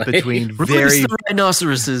 definitely. Between Release the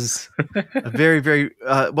rhinoceroses. very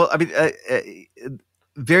well, I mean,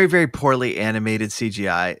 very, very poorly animated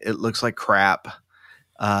CGI. It looks like crap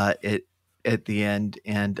it at the end.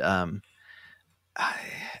 And I'm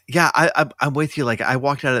with you. Like, I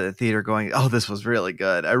walked out of the theater going, oh, this was really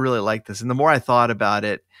good. I really like this. And the more I thought about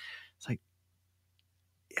it, it's like,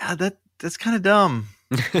 yeah, that's kind of dumb.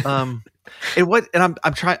 I'm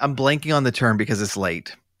blanking on the term because it's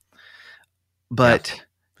late. But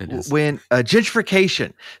when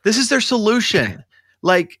gentrification, this is their solution.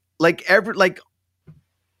 like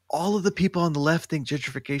all of the people on the left think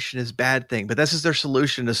gentrification is a bad thing, but this is their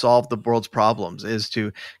solution to solve the world's problems, is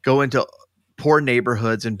to go into poor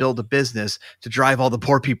neighborhoods and build a business to drive all the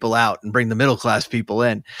poor people out and bring the middle class people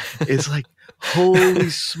in. It's like, holy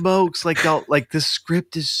smokes. Like this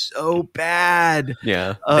script is so bad.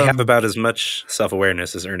 Yeah. They have about as much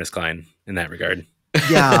self-awareness as Ernest Cline in that regard.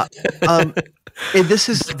 Yeah. And this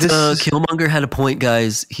is Killmonger had a point,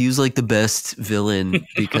 guys. He was like the best villain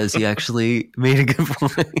because he actually made a good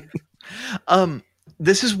point.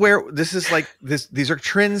 These are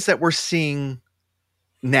trends that we're seeing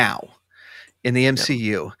now in the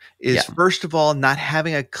MCU. First of all, not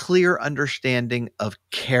having a clear understanding of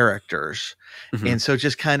characters. Mm-hmm. And so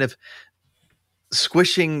just kind of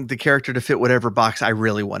squishing the character to fit whatever box I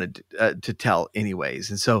really wanted to tell anyways.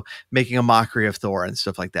 And so making a mockery of Thor and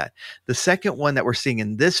stuff like that. The second one that we're seeing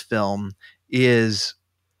in this film is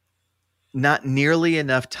not nearly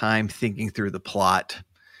enough time thinking through the plot,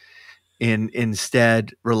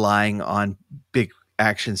 instead relying on big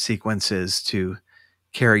action sequences to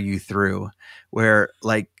carry you through, where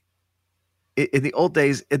like in the old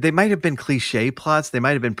days, they might have been cliche plots. They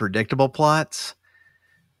might've been predictable plots,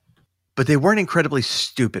 but they weren't incredibly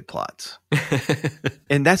stupid plots.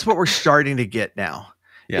 And that's what we're starting to get now.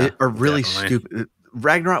 Yeah, really stupid.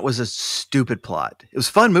 Ragnarok was a stupid plot. It was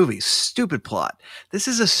a fun movie, stupid plot. This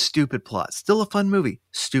is a stupid plot. Still a fun movie,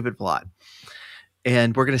 stupid plot.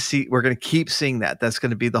 And we're going to keep seeing that. That's going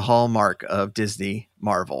to be the hallmark of Disney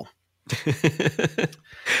Marvel.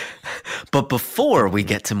 But before we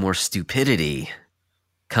get to more stupidity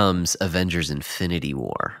comes Avengers Infinity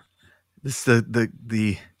War. This is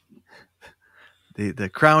the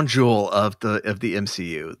crown jewel of the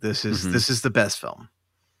MCU. This is the best film.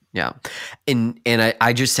 Yeah. And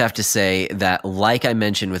I just have to say that, like I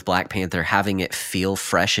mentioned with Black Panther, having it feel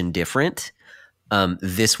fresh and different,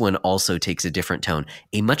 this one also takes a different tone,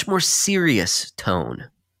 a much more serious tone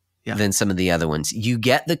than some of the other ones. You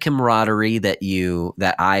get the camaraderie that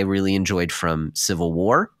I really enjoyed from Civil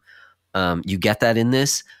War. You get that in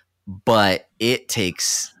this, but it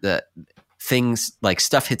takes the things like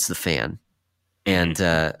stuff hits the fan. And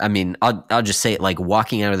I mean, I'll just say it, like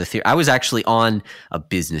walking out of the theater. I was actually on a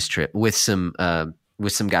business trip with some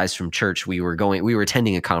guys from church. We were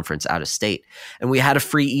attending a conference out of state, and we had a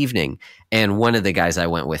free evening. And one of the guys I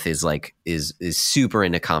went with is super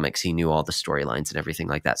into comics. He knew all the storylines and everything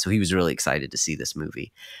like that. So he was really excited to see this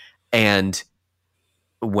movie. And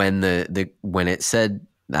when when it said,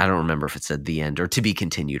 I don't remember if it said the end or to be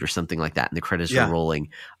continued or something like that, and the credits were rolling,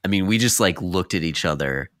 I mean, we just like looked at each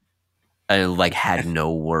other and like had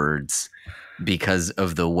no words because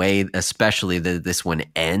of the way, especially this one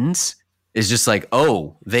ends. Is just like,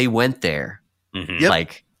 oh, they went there. Mm-hmm.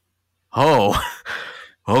 Like, oh,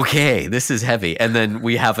 okay, this is heavy. And then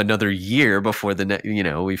we have another year before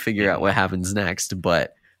we figure out what happens next.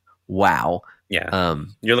 But wow. Yeah.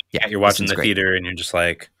 You're watching the theater and you're just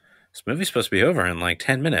like, this movie's supposed to be over in like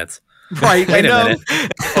 10 minutes. Right. Wait a minute.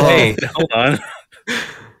 Hey, hold on.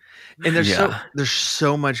 And there's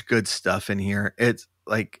so much good stuff in here. It's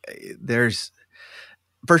like,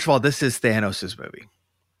 first of all, this is Thanos' movie.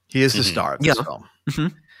 He is the star of this film. Mm-hmm.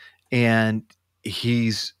 And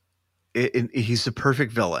he's the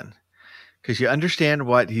perfect villain because you understand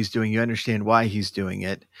what he's doing. You understand why he's doing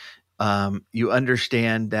it. You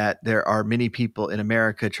understand that there are many people in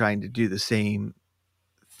America trying to do the same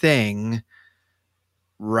thing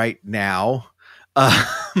right now.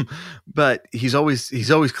 But he's always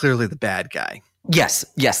clearly the bad guy. Yes,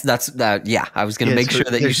 that's that. Yeah, I was going to make sure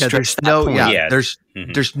that you stress that point.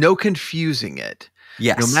 There's no confusing it.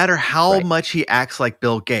 Yes. No matter how much he acts like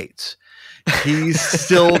Bill Gates, he's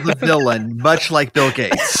still the villain, much like Bill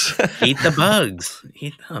Gates. Eat the bugs.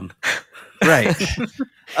 Eat them. Right.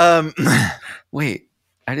 Wait,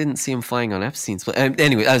 I didn't see him flying on Epstein's plane.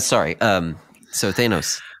 Anyway, sorry. So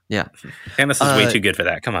Thanos. Yeah. Thanos is way too good for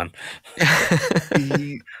that. Come on.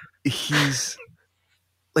 He's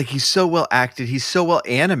so well acted. He's so well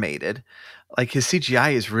animated. Like his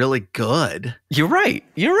CGI is really good. You're right.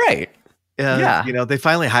 They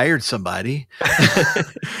finally hired somebody.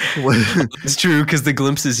 It's true, because the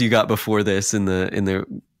glimpses you got before this in the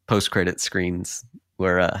post-credit screens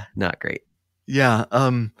were not great. Yeah.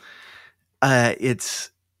 It's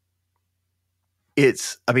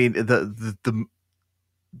I mean, the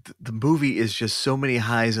movie is just so many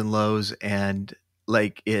highs and lows, and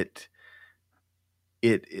like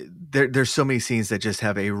there's so many scenes that just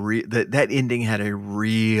have that ending had a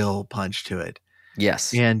real punch to it.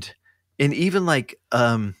 Yes. And even like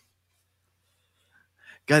God,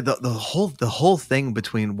 the whole thing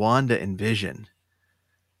between Wanda and Vision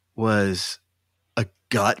was a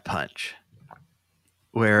gut punch,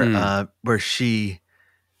 where she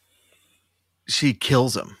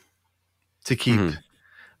kills him to keep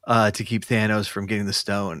Thanos from getting the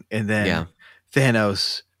stone, and then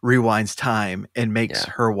Thanos rewinds time and makes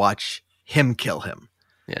her watch him kill him.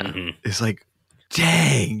 Yeah. Mm-hmm. It's like,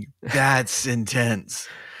 dang, that's intense.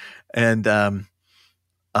 And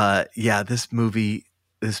this movie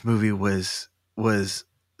was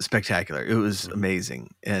spectacular. It was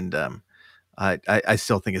amazing, and I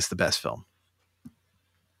still think it's the best film.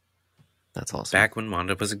 That's awesome. Back when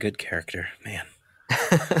Wanda was a good character, man.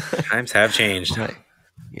 Times have changed. Right.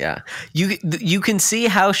 Yeah, you can see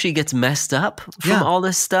how she gets messed up from all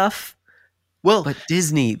this stuff. Well, but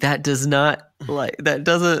Disney, that doesn't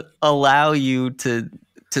allow you to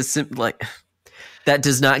that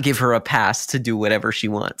does not give her a pass to do whatever she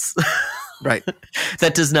wants. Right.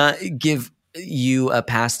 That does not give you a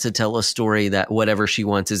pass to tell a story that whatever she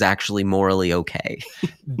wants is actually morally okay.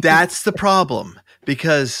 That's the problem,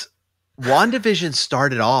 because WandaVision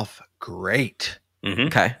started off great. Mm-hmm.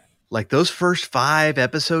 Okay. Like those first 5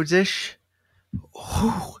 episodes ish,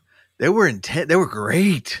 they were intense. They were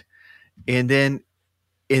great. And then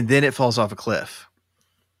it falls off a cliff.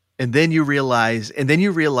 And then you realize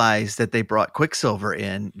that they brought Quicksilver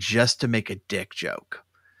in just to make a dick joke.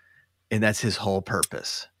 And that's his whole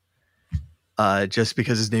purpose. Just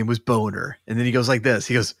because his name was Boner. And then he goes like this.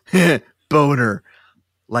 He goes, Boner,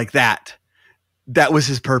 like that. That was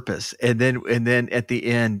his purpose. And then at the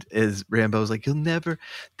end is Rambo's like, they'll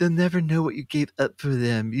never know what you gave up for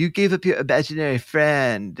them. You gave up your imaginary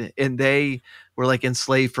friend. And they were like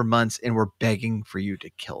enslaved for months and were begging for you to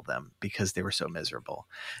kill them because they were so miserable.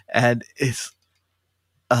 And it's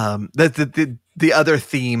the other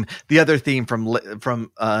theme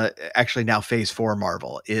from actually now Phase 4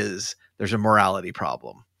 Marvel is there's a morality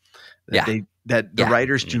problem. The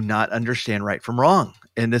writers do not understand right from wrong.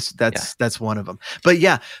 And that's one of them.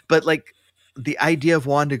 But like the idea of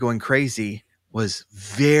Wanda going crazy was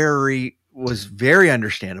very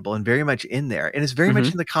understandable and very much in there. And it's very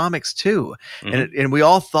much in the comics too. Mm-hmm. And we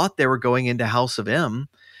all thought they were going into House of M,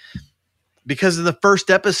 because in the first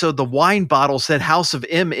episode, the wine bottle said House of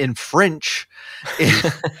M in French,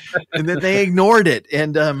 and then they ignored it.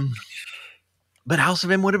 And, but House of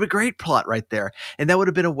M would have been a great plot right there. And that would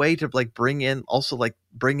have been a way to bring in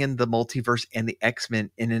the multiverse and the X-Men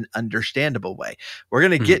in an understandable way. We're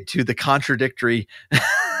going to get to the contradictory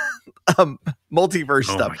multiverse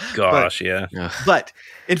stuff. Oh my gosh. But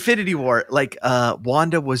Infinity War,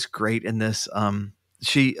 Wanda was great in this.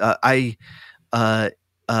 What's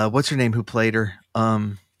her name who played her?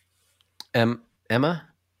 Emma?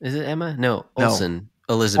 Is it Emma? No, Olsen.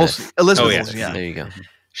 No. Elizabeth. Elizabeth. Oh, Olsen, yeah. There you go.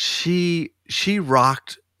 She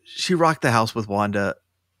rocked the house with Wanda,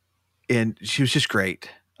 and she was just great.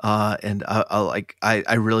 And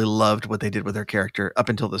I really loved what they did with her character up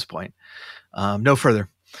until this point. No further.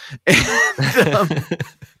 She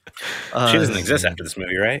doesn't exist after this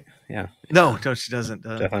movie, right? Yeah. No, she doesn't.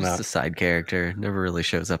 Definitely not. Just a side character. Never really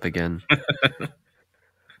shows up again.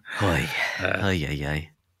 Oy.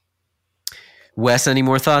 Wes, any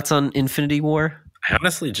more thoughts on Infinity War? I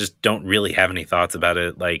honestly just don't really have any thoughts about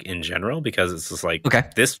it, in general, because it's just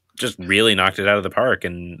this just really knocked it out of the park.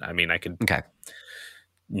 And I mean, I could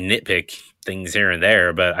nitpick things here and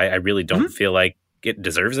there, but I really don't feel like it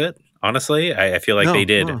deserves it. Honestly, I feel like they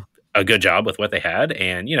did a good job with what they had,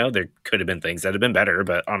 and there could have been things that have been better,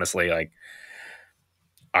 but honestly,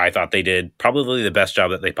 I thought they did probably the best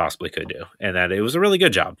job that they possibly could do, and that it was a really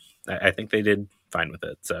good job. I think they did fine with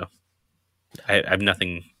it, so I have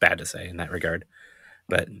nothing bad to say in that regard.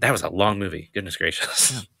 But that was a long movie. Goodness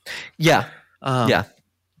gracious. Yeah.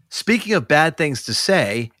 Speaking of bad things to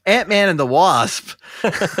say, Ant-Man and the Wasp.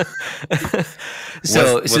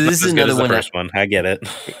 So this is another one. First one. I get it.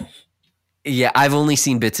 Yeah, I've only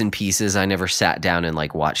seen bits and pieces. I never sat down and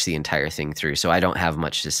watched the entire thing through, so I don't have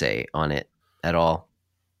much to say on it at all.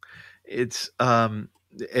 It's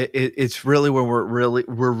it's really when we're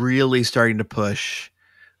really starting to push,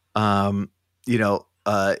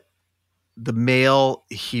 the male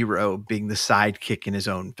hero being the sidekick in his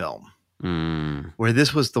own film. Where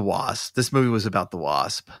this was the Wasp. This movie was about the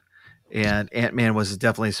Wasp, and Ant-Man was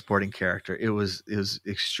definitely a supporting character. It was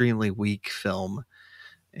extremely weak film,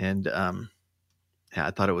 and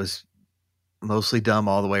I thought it was mostly dumb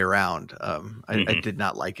all the way around. I did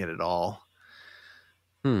not like it at all.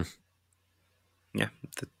 Yeah,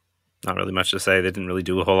 not really much to say. They didn't really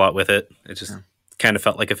do a whole lot with it. It just kind of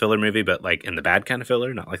felt like a filler movie, but like in the bad kind of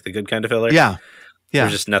filler, not like the good kind of filler. Yeah.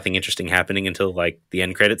 There's just nothing interesting happening until like the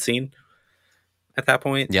end credit scene at that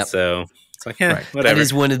point. Yep. So it's like, whatever. That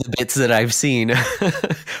is one of the bits that I've seen.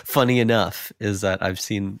 Funny enough, is that I've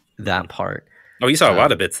seen that part. Oh, you saw a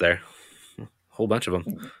lot of bits there. A whole bunch of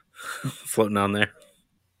them floating on there.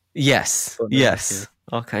 Yes.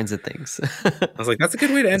 All kinds of things. I was like, that's a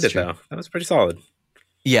good way to end it, though. That was pretty solid.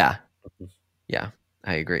 Yeah,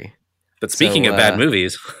 I agree. But speaking of bad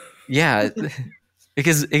movies,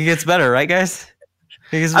 because it gets better, right, guys?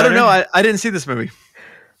 I don't know. I didn't see this movie.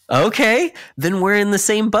 Okay, then we're in the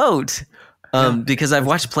same boat. Because I've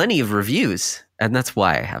watched plenty of reviews, and that's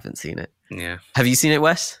why I haven't seen it. Yeah. Have you seen it,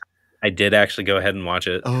 Wes? I did actually go ahead and watch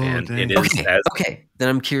it, and dang. it is okay. Then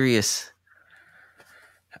I'm curious.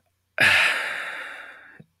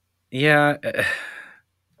 Yeah,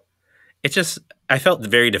 I felt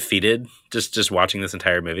very defeated just watching this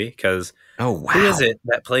entire movie because who is it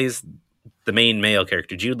that plays the main male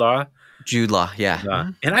character? Jude Law.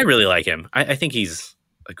 Yeah. And I really like him. I think he's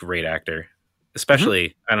a great actor,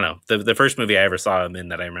 especially I don't know, the first movie I ever saw him in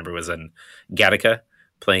that I remember was in Gattaca,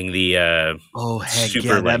 playing the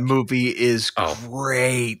that movie is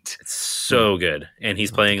great. It's so good, and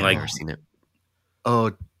he's playing I've never seen it.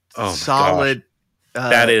 Solid.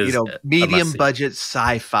 That is medium budget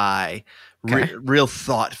sci-fi, real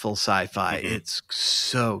thoughtful sci-fi. It's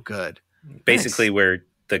so good. Basically, where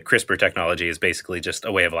the CRISPR technology is basically just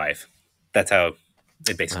a way of life. That's how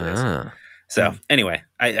it basically is. So anyway,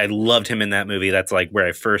 I loved him in that movie. That's like where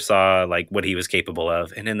I first saw like what he was capable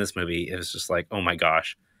of. And in this movie, it was just like, oh my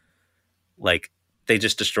gosh, like they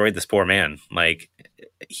just destroyed this poor man. Like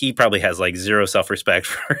he probably has like zero self-respect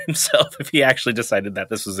for himself if he actually decided that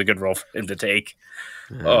this was a good role for him to take.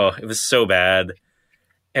 Oh, it was so bad.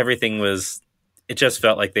 It just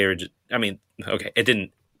felt like they were it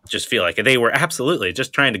didn't just feel like it. They were absolutely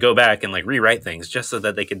just trying to go back and like rewrite things just so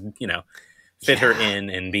that they could, fit her in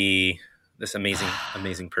and be this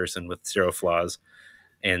amazing person with zero flaws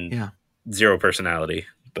and zero personality.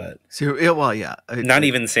 But not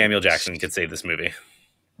even Samuel Jackson could save this movie.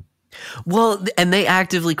 Well, and they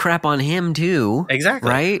actively crap on him too. Exactly.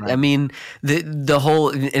 Right? I mean, the whole,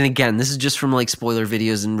 and again, this is just from like spoiler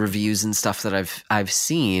videos and reviews and stuff that I've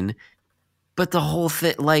seen, but the whole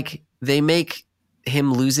thing, like they make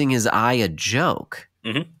him losing his eye a joke.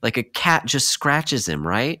 Like a cat just scratches him,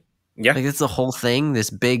 right? Yeah. Like that's the whole thing. This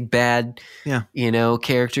big bad,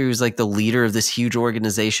 character who's like the leader of this huge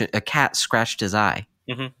organization. A cat scratched his eye.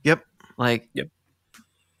 Yep. Like,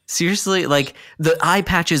 seriously, like the eye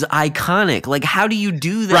patch is iconic. Like, how do you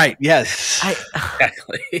do that? Right. Yes.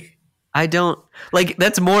 Exactly. I don't like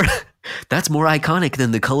that's more iconic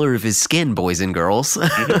than the color of his skin, boys and girls.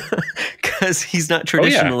 Because he's not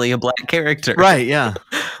traditionally a black character. Right. Yeah.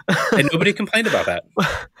 And nobody complained about that.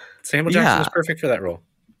 Samuel Jackson was perfect for that role.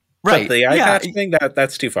 Right. But the eye patch thing,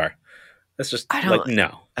 that's too far. That's just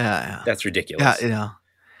that's ridiculous. Yeah.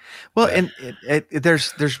 Well, and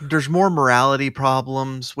there's more morality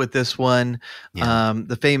problems with this one. Yeah.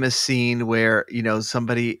 The famous scene where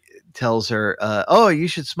somebody tells her, "Oh, you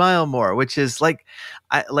should smile more," which is like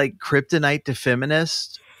kryptonite to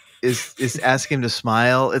feminists is asking him to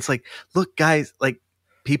smile. It's like, look, guys, like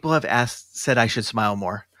people have said I should smile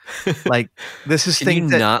more. Like this is Can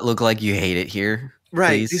you not look like you hate it here,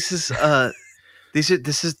 right? Please?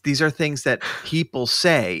 These are things that people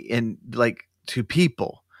say in like to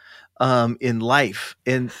people. In life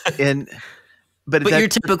but your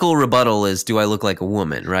typical rebuttal is, do I look like a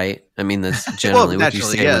woman? Right. I mean, that's generally what you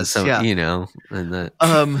say when and that,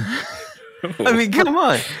 I mean, come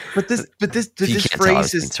on. But this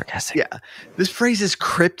phrase is sarcastic. Yeah. This phrase is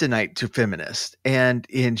kryptonite to feminists and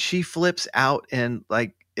she flips out and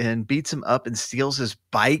beats him up and steals his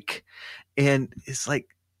bike. And it's like,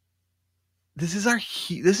 this is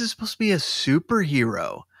supposed to be a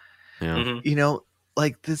superhero,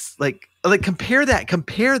 like this, like compare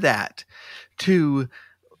that to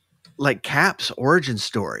like Cap's origin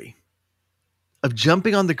story of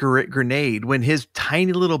jumping on the grenade when his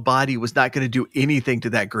tiny little body was not going to do anything to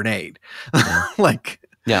that grenade. But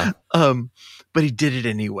he did it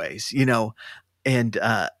anyways, and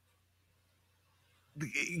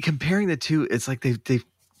comparing the two, it's like they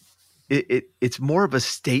it's more of a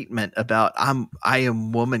statement about I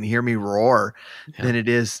am woman, hear me roar, than it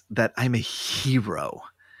is that I'm a hero.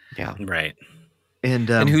 Yeah. Right. And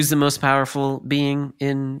who's the most powerful being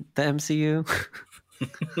in the MCU?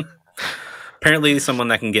 Apparently someone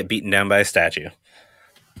that can get beaten down by a statue.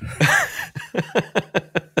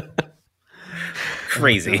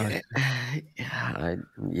 Crazy.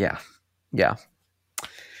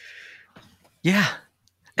 Yeah.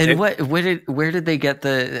 And where did they get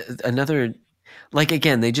another, like,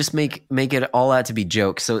 again, they just make it all out to be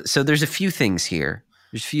jokes. So there's a few things here.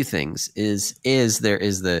 There's a few things is there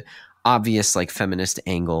is the obvious like feminist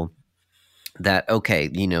angle that, okay,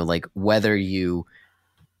 you know, like whether you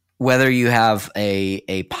have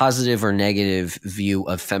a positive or negative view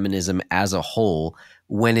of feminism as a whole,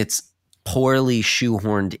 when it's poorly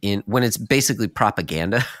shoehorned in, when it's basically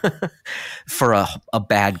propaganda for a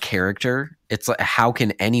bad character, it's like, how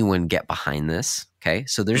can anyone get behind this? Okay,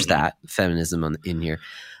 so there's that feminism in here.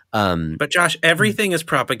 But Josh, everything is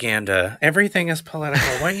propaganda. Everything is political.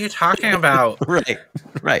 What are you talking about?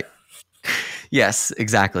 Right. Yes,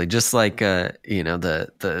 exactly. Just like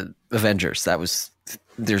the Avengers.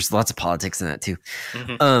 There's lots of politics in that too.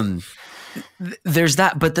 There's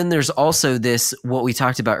that, but then there's also this, what we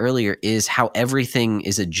talked about earlier, is how everything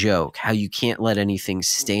is a joke, how you can't let anything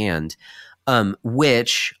stand,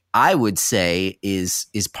 which I would say is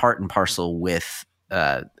part and parcel with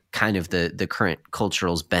kind of the current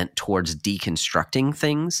cultural's bent towards deconstructing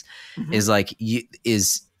things. Is like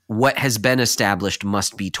is what has been established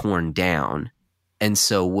must be torn down, and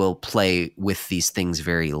so we'll play with these things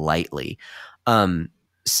very lightly.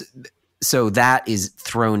 So that is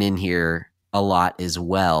thrown in here a lot as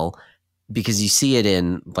well, because you see it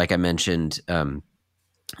in, like I mentioned,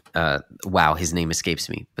 wow, his name escapes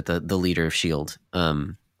me, but the leader of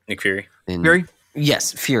S.H.I.E.L.D. Nick Fury. Fury?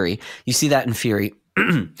 Yes, Fury. You see that in Fury.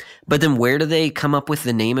 But then where do they come up with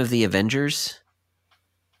the name of the Avengers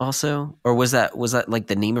also? Or was that like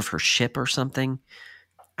the name of her ship or something?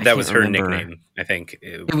 That was her nickname, I think.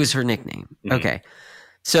 It was her nickname. Okay.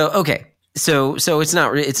 So it's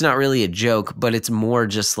not really a joke, but it's more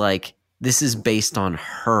just like, this is based on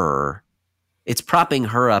her. It's propping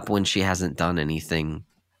her up when she hasn't done anything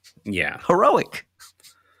heroic.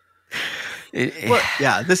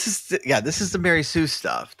 This is the Mary Sue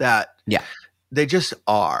stuff that they just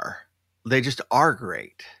are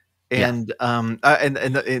great. And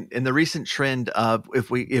in the recent trend of if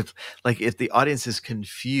the audience is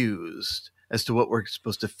confused as to what we're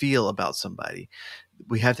supposed to feel about somebody,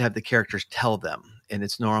 we have to have the characters tell them. And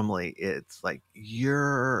it's like,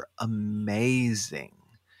 you're amazing.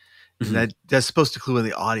 And that's supposed to clue in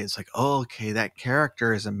the audience, like, oh, okay, that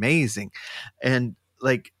character is amazing. And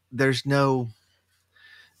like, there's no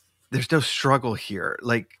struggle here.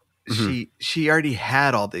 Like, she already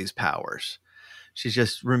had all these powers. She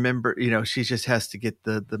just she just has to get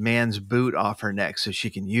the man's boot off her neck so she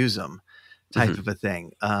can use them, type of a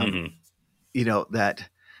thing. That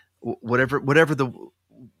whatever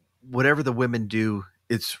the women do,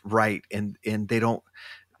 it's right, and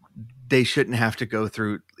they shouldn't have to go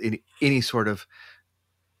through any sort of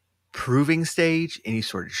proving stage, any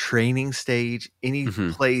sort of training stage, any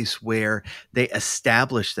place where they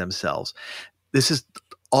establish themselves. This is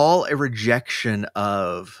all a rejection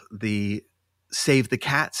of the Save the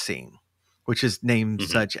Cat scene, which is named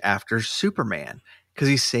such after Superman, because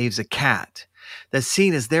he saves a cat. That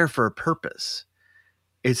scene is there for a purpose.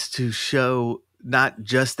 It's to show not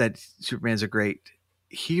just that Superman's a great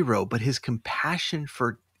hero, but his compassion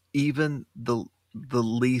for even the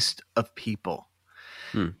least of people.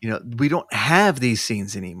 We don't have these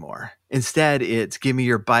scenes anymore. Instead, it's, give me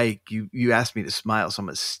your bike. You asked me to smile, so I'm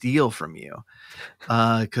going to steal from you.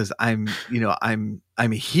 Cause I'm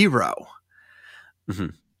a hero.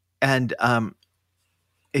 And,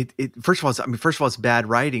 first of all, it's bad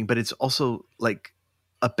writing, but it's also like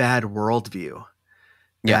a bad worldview.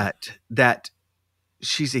 That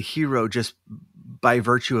she's a hero just by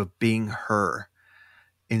virtue of being her,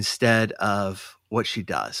 instead of what she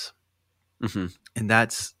does. And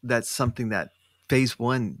that's something that Phase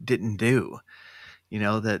 1 didn't do.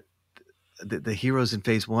 That the heroes in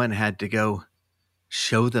Phase 1 had to go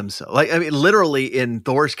show themselves. Like, I mean, literally in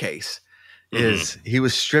Thor's case, is he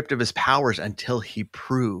was stripped of his powers until he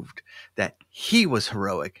proved that he was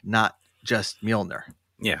heroic, not just Mjolnir.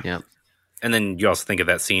 Yeah. And then you also think of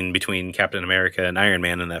that scene between Captain America and Iron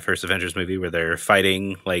Man in that first Avengers movie, where they're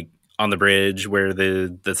fighting like on the bridge where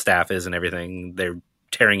the staff is and everything. They're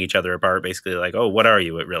tearing each other apart, basically, like, oh, what are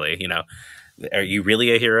you really? Are you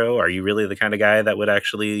really a hero? Are you really the kind of guy that would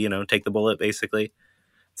actually, take the bullet, basically?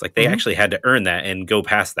 It's like they actually had to earn that and go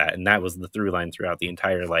past that. And that was the through line throughout the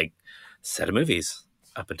entire, like, set of movies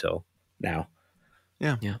up until now.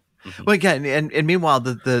 Yeah. Mm-hmm. Well, again, and meanwhile,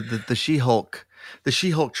 the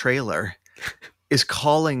She-Hulk trailer is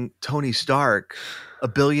calling Tony Stark a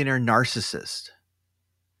billionaire narcissist.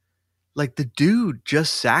 Like, the dude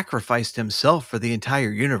just sacrificed himself for the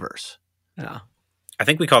entire universe. Yeah. I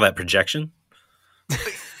think we call that projection.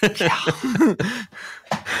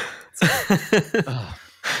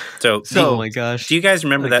 So, oh my gosh. Do you guys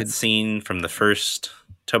remember that scene from the first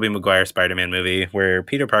Tobey Maguire Spider-Man movie where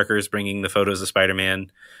Peter Parker is bringing the photos of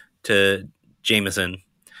Spider-Man to Jameson,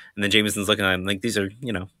 and then Jameson's looking at him like, these are,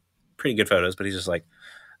 pretty good photos, but he's just like,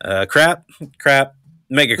 crap,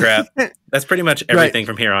 mega crap. That's pretty much everything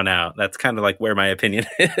from here on out. That's kind of like where my opinion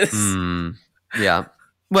is. Yeah.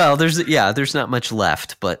 Well, there's not much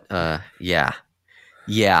left, but yeah.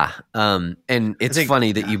 And it's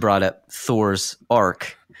funny that you brought up Thor's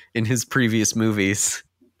arc in his previous movies,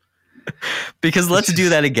 because let's do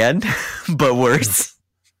that again, but worse.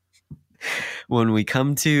 When we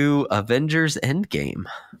come to Avengers Endgame,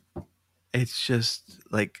 it's just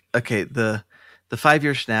like, okay, the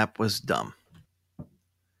 5-year snap was dumb.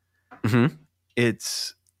 Mm-hmm.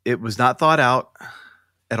 It was not thought out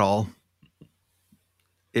at all.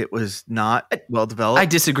 It was not well developed. I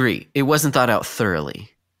disagree. It wasn't thought out thoroughly.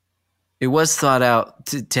 It was thought out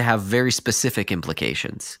to have very specific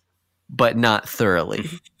implications, but not thoroughly.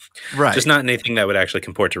 Right. Just not anything that would actually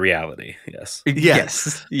comport to reality. Yes.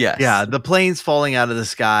 Yes. Yeah. The planes falling out of the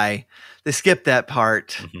sky. They skipped that part.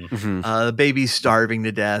 Mm-hmm. The babies starving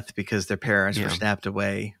to death because their parents were snapped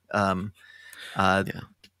away.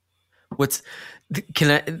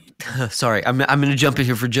 Sorry, I'm going to jump in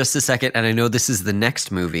here for just a second, and I know this is the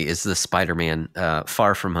next movie, is the Spider-Man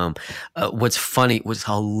Far From Home. What's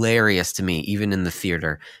hilarious to me, even in the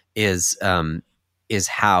theater, is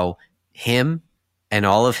how him and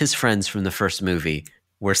all of his friends from the first movie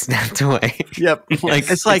were snapped away. Yep.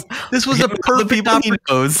 It's like this was a perfect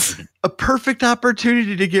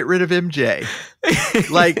opportunity to get rid of MJ.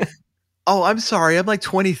 Like, oh, I'm sorry, I'm like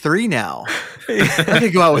 23 now. I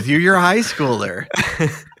can go out with you. You're a high schooler.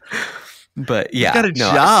 But yeah, you got a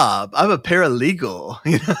job. I'm a paralegal.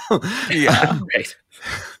 Yeah. Right.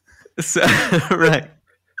 So, right.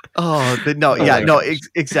 Oh, but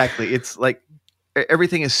exactly. It's like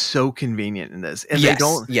everything is so convenient in this, and they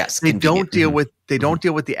don't deal with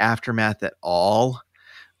the aftermath at all.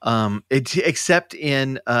 Except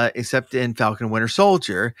in Falcon and Winter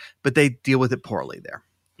Soldier, but they deal with it poorly there.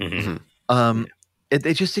 Mm-hmm.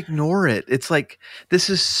 They just ignore it. It's like, this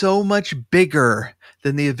is so much bigger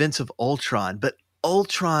than the events of Ultron, but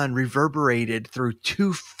Ultron reverberated through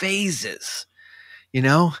 2 phases,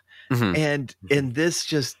 Mm-hmm. and this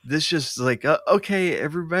just like, okay,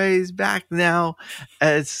 everybody's back now.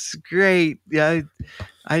 It's great. Yeah.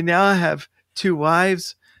 I now have 2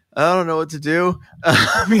 wives. I don't know what to do.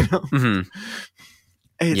 Mm-hmm.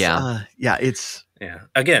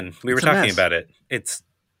 Again, we were talking about it. It's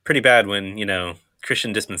pretty bad when,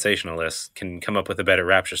 Christian dispensationalists can come up with a better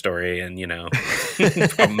Rapture story and,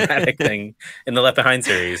 problematic thing in the Left Behind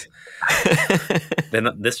series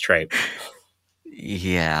than this tripe.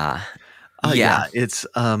 Yeah. It's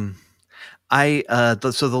so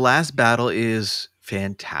the last battle is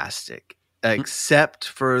fantastic, except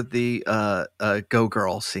for the Go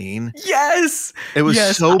Girl scene. Yes. It was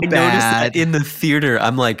so bad. I noticed that in the theater.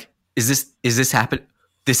 I'm like, is this happening?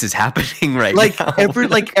 This is happening right now.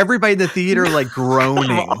 Everybody in the theater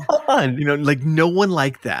groaning. No one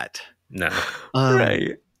liked that. No.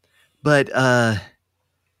 Right. But and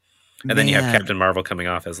then you have Captain Marvel coming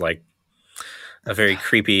off as a very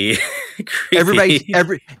creepy.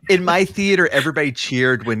 In my theater, everybody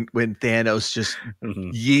cheered when Thanos just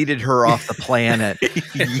yeeted her off the planet.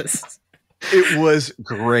 Yes. It was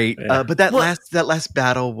great. Yeah. But that last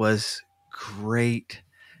battle was great,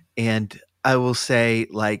 and I will say,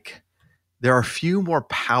 there are few more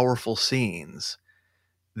powerful scenes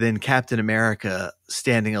than Captain America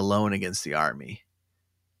standing alone against the army.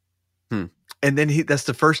 And then that's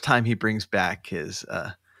the first time he brings back his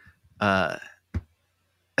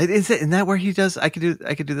isn't that where he does I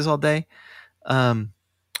could do this all day? I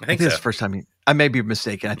think so. It's the first time I may be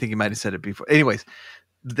mistaken. I think he might have said it before. Anyways,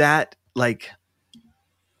 that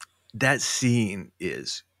scene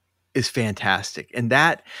is fantastic, and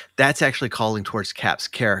that's actually calling towards Cap's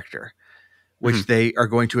character, which they are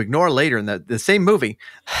going to ignore later in the same movie,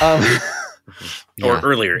 or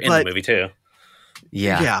earlier in the movie too.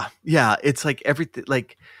 Yeah. It's like everything,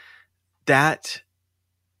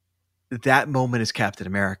 that moment is Captain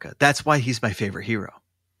America. That's why he's my favorite hero.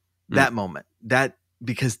 That moment,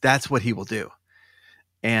 because that's what he will do,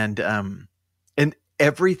 and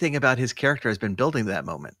everything about his character has been building to that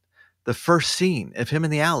moment. The first scene of him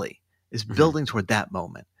in the alley is building toward that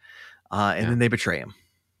moment. And then they betray him.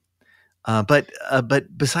 But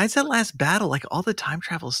besides that last battle, like all the time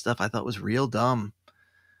travel stuff I thought was real dumb.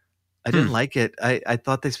 I didn't like it. I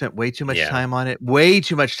thought they spent way too much time on it. Way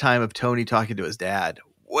too much time of Tony talking to his dad.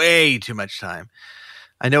 Way too much time.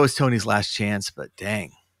 I know it's Tony's last chance, but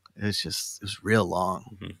dang, it was real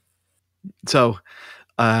long. So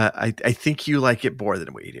I think you like it more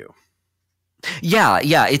than we do. Yeah.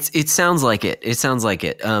 It sounds like it. It sounds like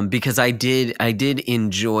it. Because I did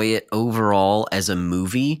enjoy it overall as a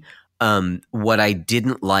movie. What I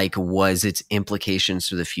didn't like was its implications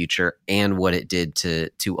for the future and what it did to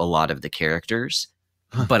a lot of the characters.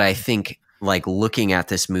 But I think like looking at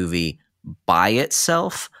this movie by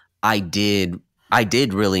itself, I did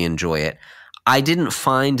really enjoy it. I didn't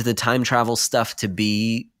find the time travel stuff to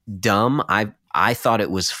be dumb. I thought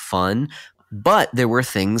it was fun, but there were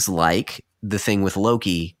things like the thing with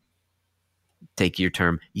Loki, take your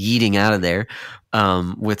term, yeeting out of there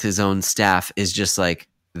with his own staff is just like,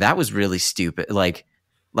 that was really stupid. Like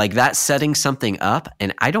that setting something up,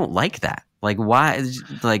 and I don't like that. Like why?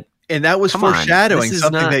 Like, and that was foreshadowing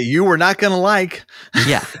something that you were not going to like.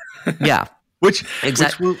 Yeah. Which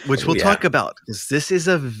we'll talk about, because this is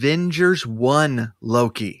Avengers 1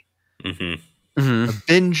 Loki.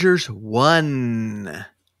 Avengers 1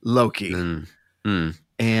 Loki. And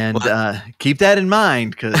keep that in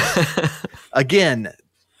mind, because again,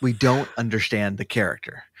 we don't understand the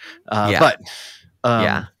character. But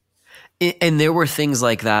and there were things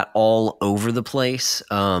like that all over the place.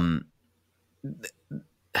 I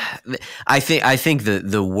think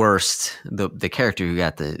the worst, the character who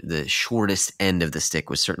got the shortest end of the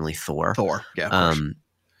stick was certainly Thor. Yeah. Of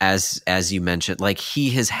course. As you mentioned, like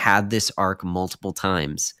he has had this arc multiple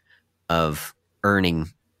times of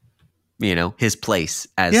earning, his place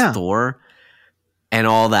as Thor, and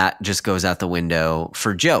all that just goes out the window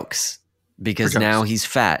for jokes. Because now he's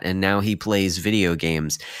fat and now he plays video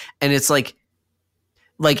games. And it's like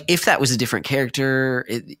if that was a different character,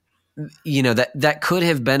 that could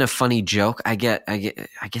have been a funny joke. I get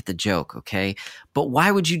the joke. Okay. But why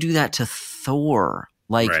would you do that to Thor?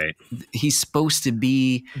 Like he's supposed to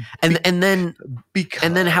be, and then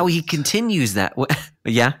how he continues that.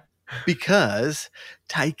 Yeah. Because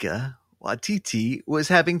Taika Waititi was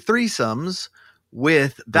having threesomes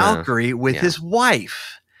with Valkyrie with his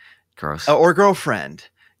wife. Gross. Or girlfriend,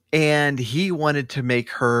 and he wanted to make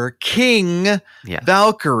her King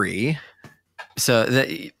Valkyrie. So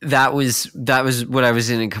that was what I was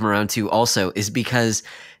going to come around to. Also, is because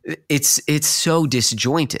it's so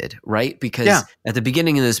disjointed, right? Because at the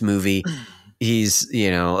beginning of this movie, he's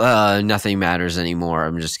nothing matters anymore.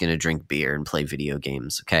 I'm just going to drink beer and play video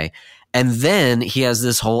games. Okay, and then he has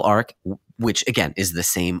this whole arc, which again is the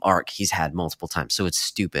same arc he's had multiple times. So it's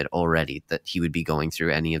stupid already that he would be going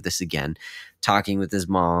through any of this again, talking with his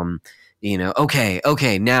mom,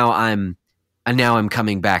 okay, now I'm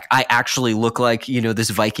coming back. I actually look like, this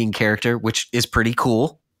Viking character, which is pretty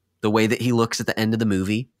cool, the way that he looks at the end of the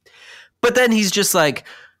movie. But then he's just like,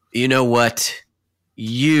 you know what?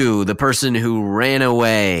 You, the person who ran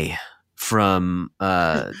away from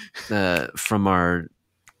our,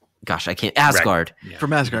 gosh, I can't. Asgard. Right. Yeah.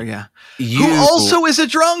 From Asgard, yeah. Who also is a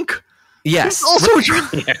drunk. Yes. He's also a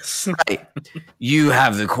drunk. Yes. Right. You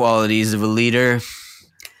have the qualities of a leader.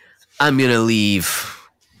 I'm going to leave.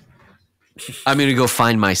 I'm going to go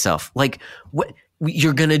find myself. Like, what?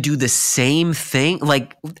 You're going to do the same thing?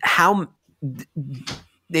 Like, how?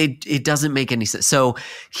 It doesn't make any sense. So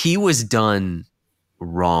he was done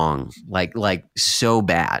wrong. Like so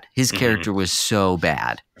bad. His character was so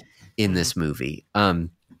bad in this movie.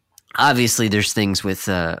 Obviously, there's things with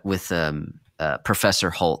Professor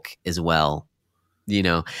Hulk as well,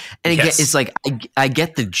 and it's like I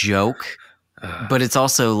get the joke, but it's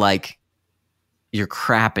also like you're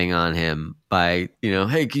crapping on him by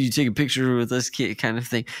hey, can you take a picture with this kid kind of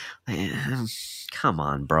thing. Come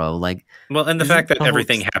on, bro. Like, well, and the fact that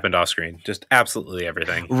everything happened off screen, just absolutely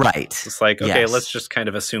everything. Right. It's like, okay, let's just kind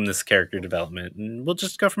of assume this character development, and we'll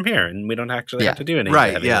just go from here, and we don't actually have to do anything.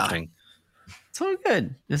 Right. It's all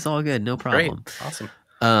good. It's all good. No problem. Great.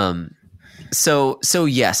 Awesome. So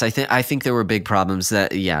yes, I think there were big problems.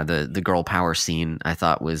 That the girl power scene I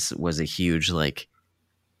thought was a huge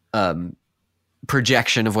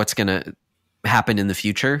projection of what's gonna happen in the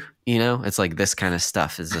future. It's like this kind of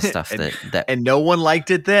stuff is the stuff that and no one liked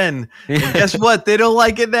it then. And guess what? They don't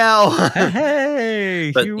like it now.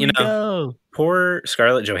 Hey, but here we go. Poor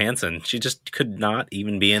Scarlett Johansson. She just could not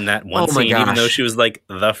even be in that one scene, even though she was like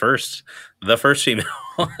the first female.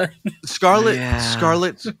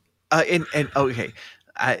 Scarlett, and okay.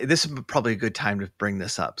 this is probably a good time to bring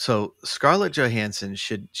this up. So Scarlett Johansson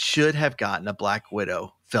should have gotten a Black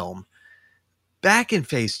Widow film back in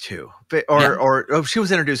phase 2, or she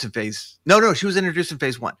was introduced in phase. No, she was introduced in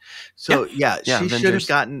phase 1. So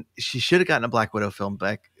she should have gotten a Black Widow film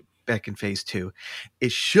back in phase 2.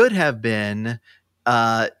 It should have been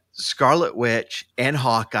Scarlet Witch and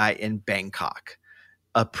Hawkeye in Bangkok,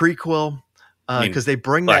 a prequel, because they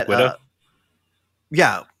bring Black Widow? up.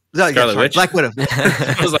 Yeah. Scarlet Witch? Black Widow.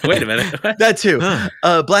 I was like, wait a minute. That too.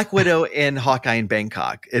 Black Widow and Hawkeye in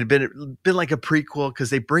Bangkok. It had been like a prequel because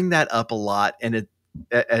they bring that up a lot, and it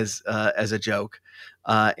as a joke,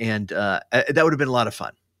 and that would have been a lot of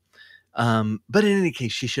fun. But in any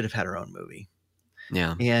case, she should have had her own movie.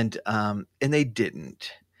 Yeah, and they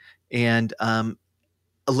didn't. And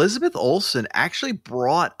Elizabeth Olsen actually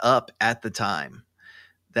brought up at the time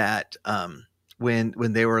that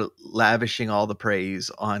when they were lavishing all the praise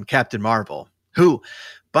on Captain Marvel, who,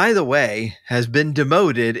 by the way, has been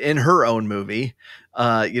demoted in her own movie.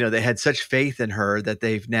 They had such faith in her that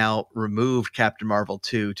they've now removed Captain Marvel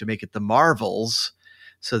 2 to make it the Marvels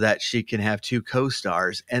so that she can have 2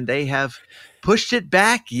 co-stars. And they have pushed it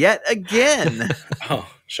back yet again.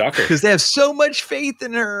 Oh, shocker. Because they have so much faith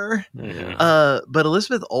in her. Yeah. But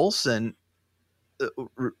Elizabeth Olsen,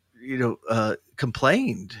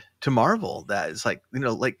 complained to Marvel that it's like,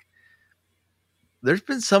 there's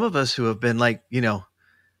been some of us who have been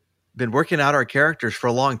been working out our characters for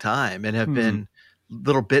a long time and have been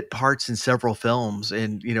little bit parts in several films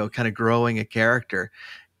and, kind of growing a character.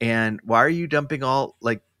 And why are you dumping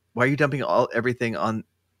everything on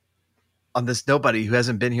this nobody who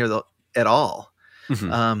hasn't been here at all?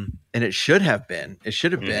 And it should have been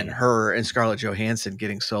been her and Scarlett Johansson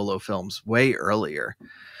getting solo films way earlier.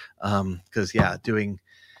 Because doing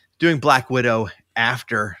Black Widow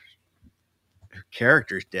after her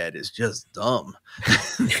character's dead is just dumb.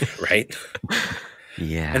 Right?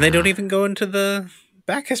 Yeah. And they don't even go into the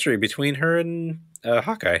back history between her and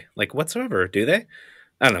Hawkeye, whatsoever, do they?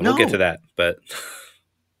 I don't know. No. We'll get to that, but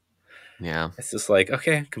yeah, it's just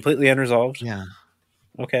okay, completely unresolved. Yeah.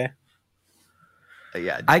 Okay.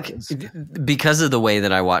 Yeah. Because of the way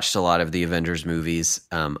that I watched a lot of the Avengers movies,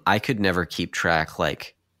 I could never keep track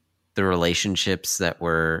the relationships that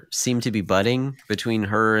seemed to be budding between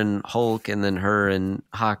her and Hulk and then her and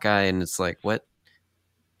Hawkeye. And it's what?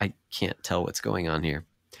 I can't tell what's going on here.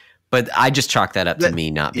 But I just chalk that up to me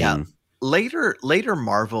not being. Later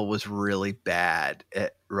Marvel was really bad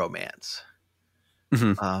at romance.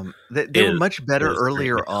 Mm-hmm. They were much better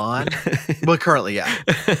earlier on. Well, currently, yeah.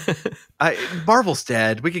 Marvel's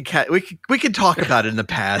dead. We can talk about it in the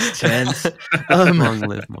past tense. Long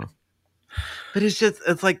live Marvel. But it's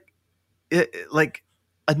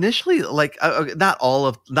initially, not all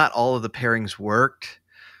of the pairings worked,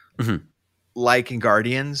 like in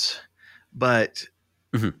Guardians, but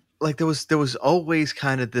there was always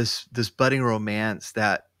kind of this budding romance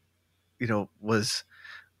that was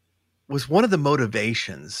one of the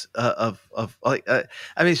motivations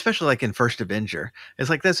especially in First Avenger. It's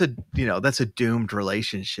that's a doomed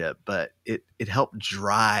relationship, but it helped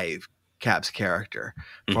drive Cap's character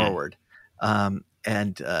forward.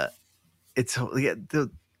 It's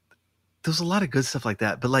there's a lot of good stuff like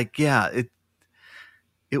that, but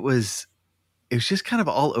it was just kind of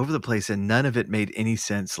all over the place, and none of it made any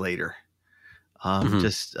sense later.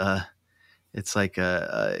 It's no,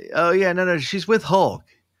 she's with Hulk.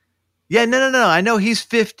 Yeah, no. I know he's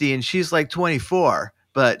 50 and she's 24,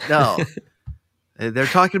 but no, they're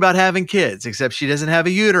talking about having kids, except she doesn't have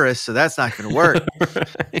a uterus, so that's not going to work.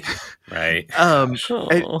 Right.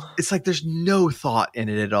 It's there's no thought in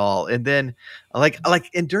it at all. And then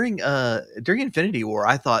during Infinity War,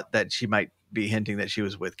 I thought that she might be hinting that she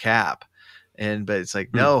was with Cap, but it's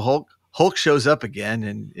no, Hulk shows up again,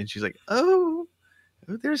 and she's oh,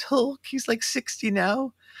 there's Hulk. He's 60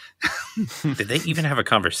 now. Did they even have a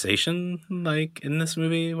conversation in this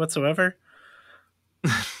movie whatsoever?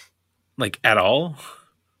 At all?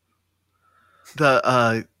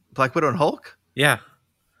 The Black Widow and Hulk? Yeah.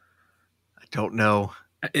 I don't know.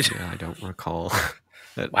 I don't recall.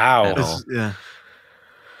 Wow. At all. Yeah.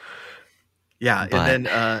 Yeah, and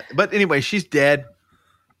then but anyway, she's dead.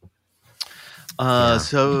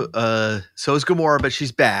 So is Gamora, but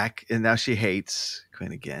she's back, and now she hates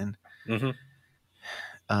Quinn again.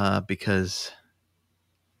 Because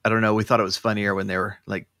I don't know, we thought it was funnier when they were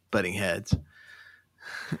butting heads.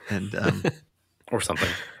 And or something.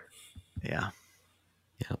 Yeah.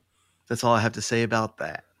 That's all I have to say about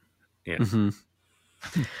that. Yeah.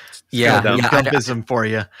 Dumpism for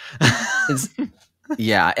you.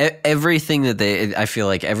 I feel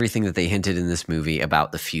like everything that they hinted in this movie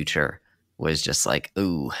about the future was just like,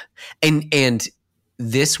 ooh. And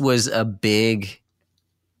this was a big,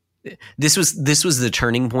 this was the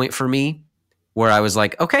turning point for me where I was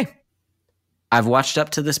like, okay, I've watched up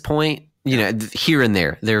to this point. You know, here and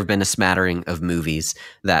there have been a smattering of movies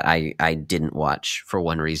that I didn't watch for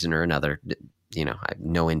one reason or another. You know, I have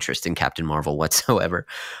no interest in Captain Marvel whatsoever.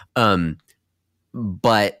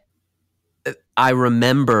 But I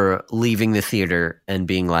remember leaving the theater and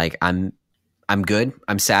being like, I'm good.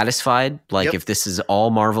 I'm satisfied. Like if this is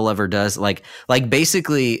all Marvel ever does, like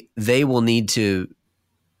basically they will need to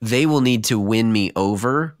win me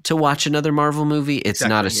over to watch another Marvel movie. It's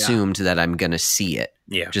not assumed that I'm going to see it.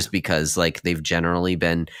 Yeah. Just because like they've generally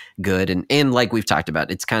been good. And like we've talked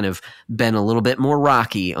about, it's kind of been a little bit more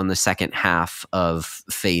rocky on the second half of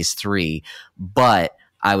Phase 3. But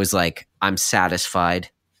I was like, I'm satisfied.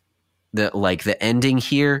 The ending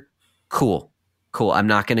here, cool. I'm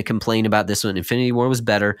not going to complain about this one. Infinity War was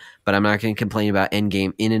better, but I'm not going to complain about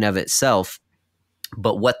Endgame in and of itself.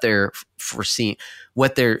 But what they're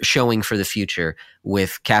showing for the future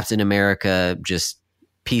with Captain America just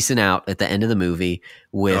piecing out at the end of the movie,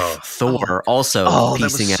 with Thor also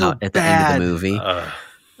piecing out at the end of the movie,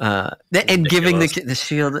 and giving the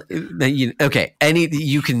shield. You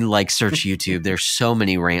can like search YouTube. There's so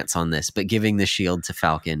many rants on this, but giving the shield to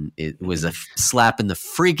Falcon, it was a slap in the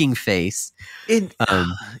freaking face. In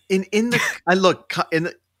the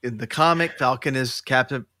comic, Falcon is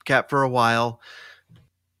Cap for a while.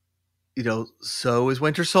 You know, so is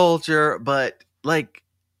Winter Soldier, but like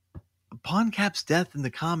upon Cap's death in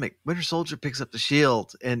the comic, Winter Soldier picks up the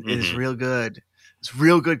shield and it is real good. It's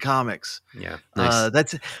real good comics. Yeah, nice.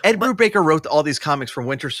 That's Ed Brubaker wrote all these comics from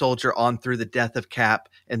Winter Soldier on through the death of Cap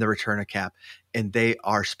and the return of Cap, and they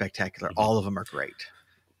are spectacular. All of them are great.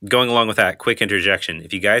 Going along with that, quick interjection: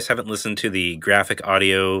 if you guys haven't listened to the graphic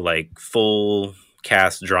audio, like full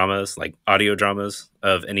cast dramas, like audio dramas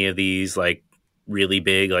of any of these, like really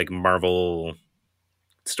big like Marvel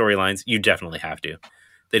storylines, you definitely have to.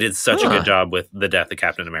 They did such a good job with the death of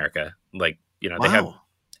Captain America. Like, you know, they have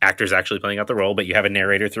actors actually playing out the role, but you have a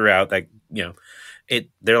narrator throughout that, you know,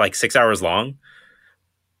 they're like 6 hours long,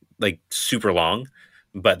 like super long,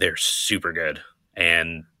 but they're super good.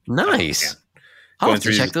 And nice. I'll have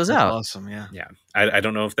to check those out. Awesome. Yeah. Yeah. I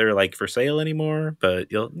don't know if they're like for sale anymore,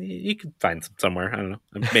 but you can find them somewhere. I don't know.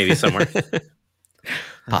 Maybe somewhere.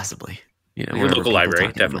 Possibly. You know, your local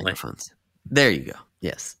library, definitely. There you go.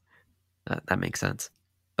 Yes, that makes sense.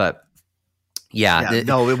 But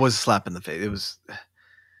no, it was a slap in the face. It was,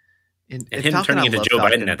 and him turning into Joe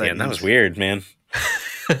Biden at the end. That was weird, man.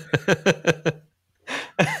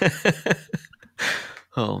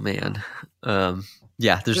 Oh man,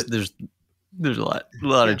 there's a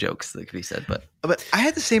lot of jokes that could be said, but I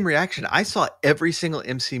had the same reaction. I saw every single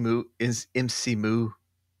MCU.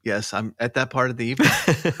 Yes, I'm at that part of the evening.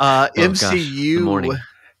 MCU.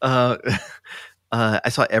 I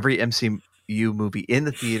saw every MCU movie in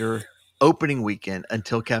the theater opening weekend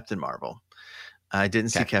until Captain Marvel. I didn't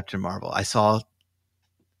see Captain Marvel. I saw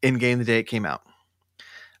Endgame the day it came out.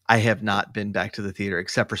 I have not been back to the theater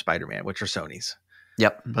except for Spider-Man, which are Sony's.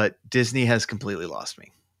 Yep. But Disney has completely lost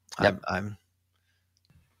me. Yep.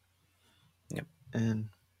 And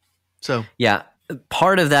so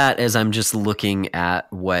part of that is I'm just looking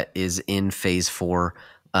at what is in Phase 4.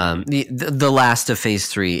 The last of Phase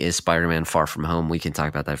 3 is Spider-Man Far From Home. We can talk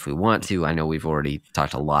about that if we want to. I know we've already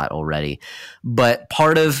talked a lot already, but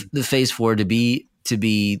part of the Phase 4 to be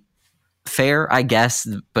fair, I guess,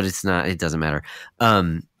 but it's not. It doesn't matter.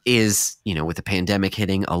 Is, you know, with the pandemic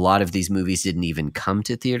hitting, a lot of these movies didn't even come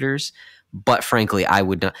to theaters. But frankly, I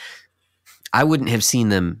wouldn't have seen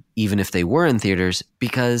them even if they were in theaters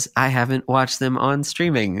because I haven't watched them on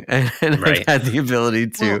streaming and I've had the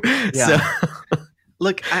ability to. Well, yeah. So.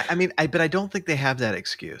 Look, but I don't think they have that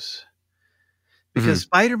excuse because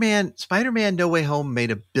Spider-Man No Way Home made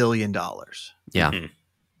 $1 billion. Yeah. Mm-hmm.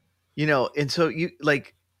 You know, and so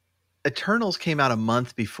Eternals came out a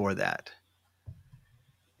month before that.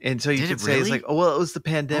 And so you could say it's like, oh, well, it was the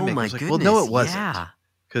pandemic. Oh my goodness. Well, no, it wasn't.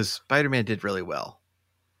 Because Spider-Man did really well.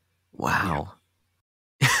 Wow.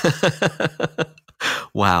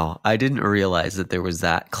 Wow. I didn't realize that there was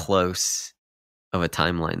that close of a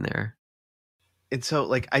timeline there. And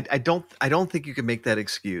so, I don't think you can make that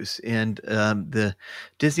excuse. And the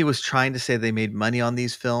Disney was trying to say they made money on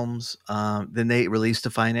these films. Then they released a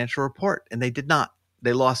financial report, and they did not.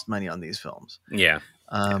 They lost money on these films. Yeah.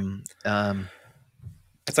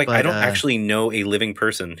 It's like I don't actually know a living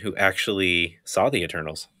person who actually saw the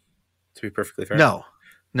Eternals. To be perfectly fair, no.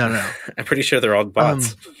 I'm pretty sure they're all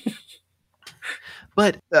bots.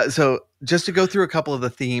 But so just to go through a couple of the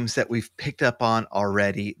themes that we've picked up on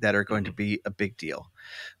already that are going to be a big deal.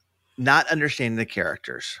 Not understanding the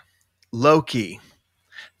characters. Loki.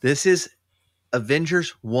 This is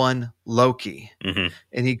Avengers 1 Loki. Mm-hmm.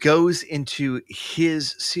 And he goes into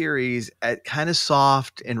his series at kind of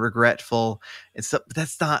soft and regretful and stuff. But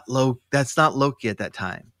that's not Loki at that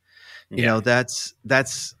time. You know, that's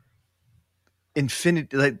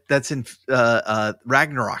Infinity, like that's in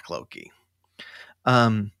Ragnarok Loki.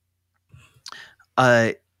 Very,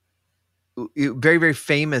 very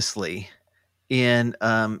famously in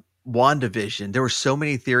WandaVision, there were so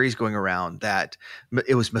many theories going around that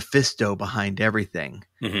it was Mephisto behind everything.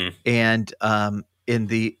 Mm-hmm. And in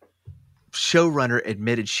the showrunner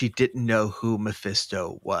admitted she didn't know who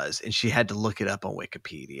Mephisto was, and she had to look it up on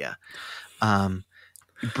Wikipedia.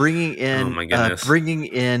 Bringing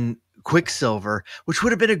in Quicksilver, which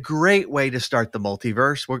would have been a great way to start the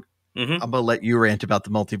multiverse. I'm going to let you rant about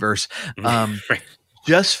the multiverse. Right.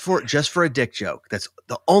 Just for a dick joke. That's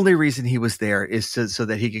the only reason he was there, is so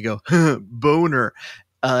that he could go boner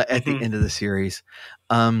at the end of the series.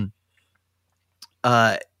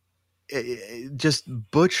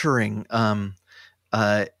 Just butchering,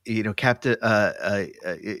 Captain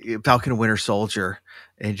Falcon and Winter Soldier,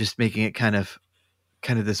 and just making it kind of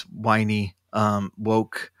this whiny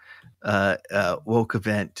woke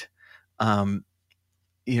event.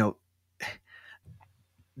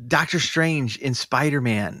 Doctor Strange in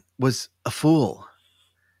Spider-Man was a fool.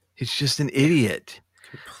 He's just an idiot.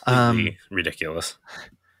 Completely ridiculous.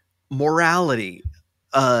 Morality.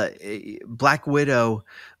 Black Widow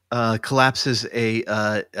collapses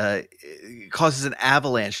causes an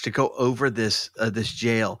avalanche to go over this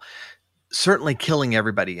jail, certainly killing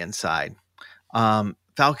everybody inside.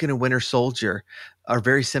 Falcon and Winter Soldier are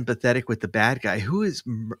very sympathetic with the bad guy, who is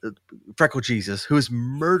Freckle Jesus, who is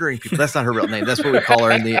murdering people. That's not her real name. That's what we call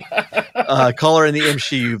her in the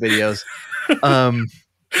MCU videos.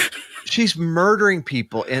 She's murdering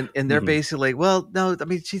people, and they're basically like, well, no, I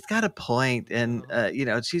mean, she's got a point, and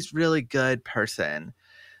she's really good person.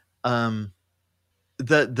 The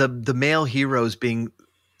male heroes being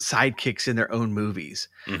sidekicks in their own movies.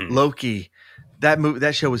 Loki,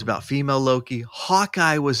 that show was about female Loki.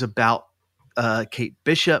 Hawkeye was about Kate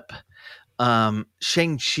Bishop.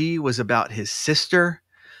 Shang-Chi was about his sister.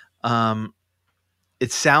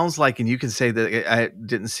 It sounds like, and you can say that I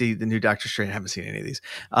didn't see the new Doctor Strange. I haven't seen any of these.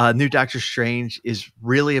 New Doctor Strange is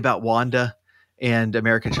really about Wanda and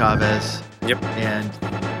America Chavez. Yep. And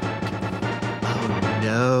oh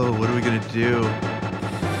no, what are we gonna do?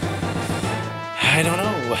 I don't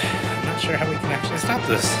know. I'm not sure how we can actually stop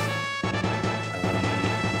this.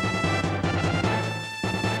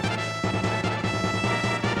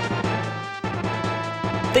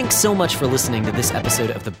 Thanks so much for listening to this episode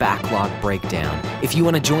of The Backlog Breakdown. If you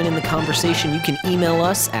want to join in the conversation, you can email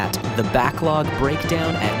us at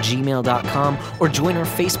thebacklogbreakdown@gmail.com or join our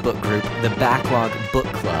Facebook group, The Backlog Book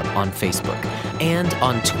Club, on Facebook. And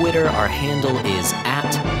on Twitter, our handle is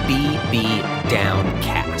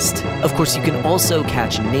 @BBDownCast. Of course, you can also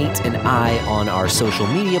catch Nate and I on our social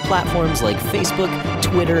media platforms like Facebook,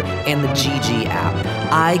 Twitter, and the GG app.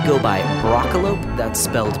 I go by Broccolope, that's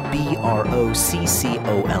spelled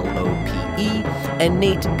BROCCOLOPE, and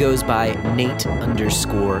Nate goes by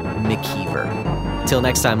Nate_McKeever. Till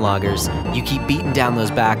next time, loggers, you keep beating down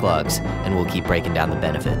those backlogs, and we'll keep breaking down the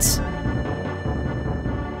benefits.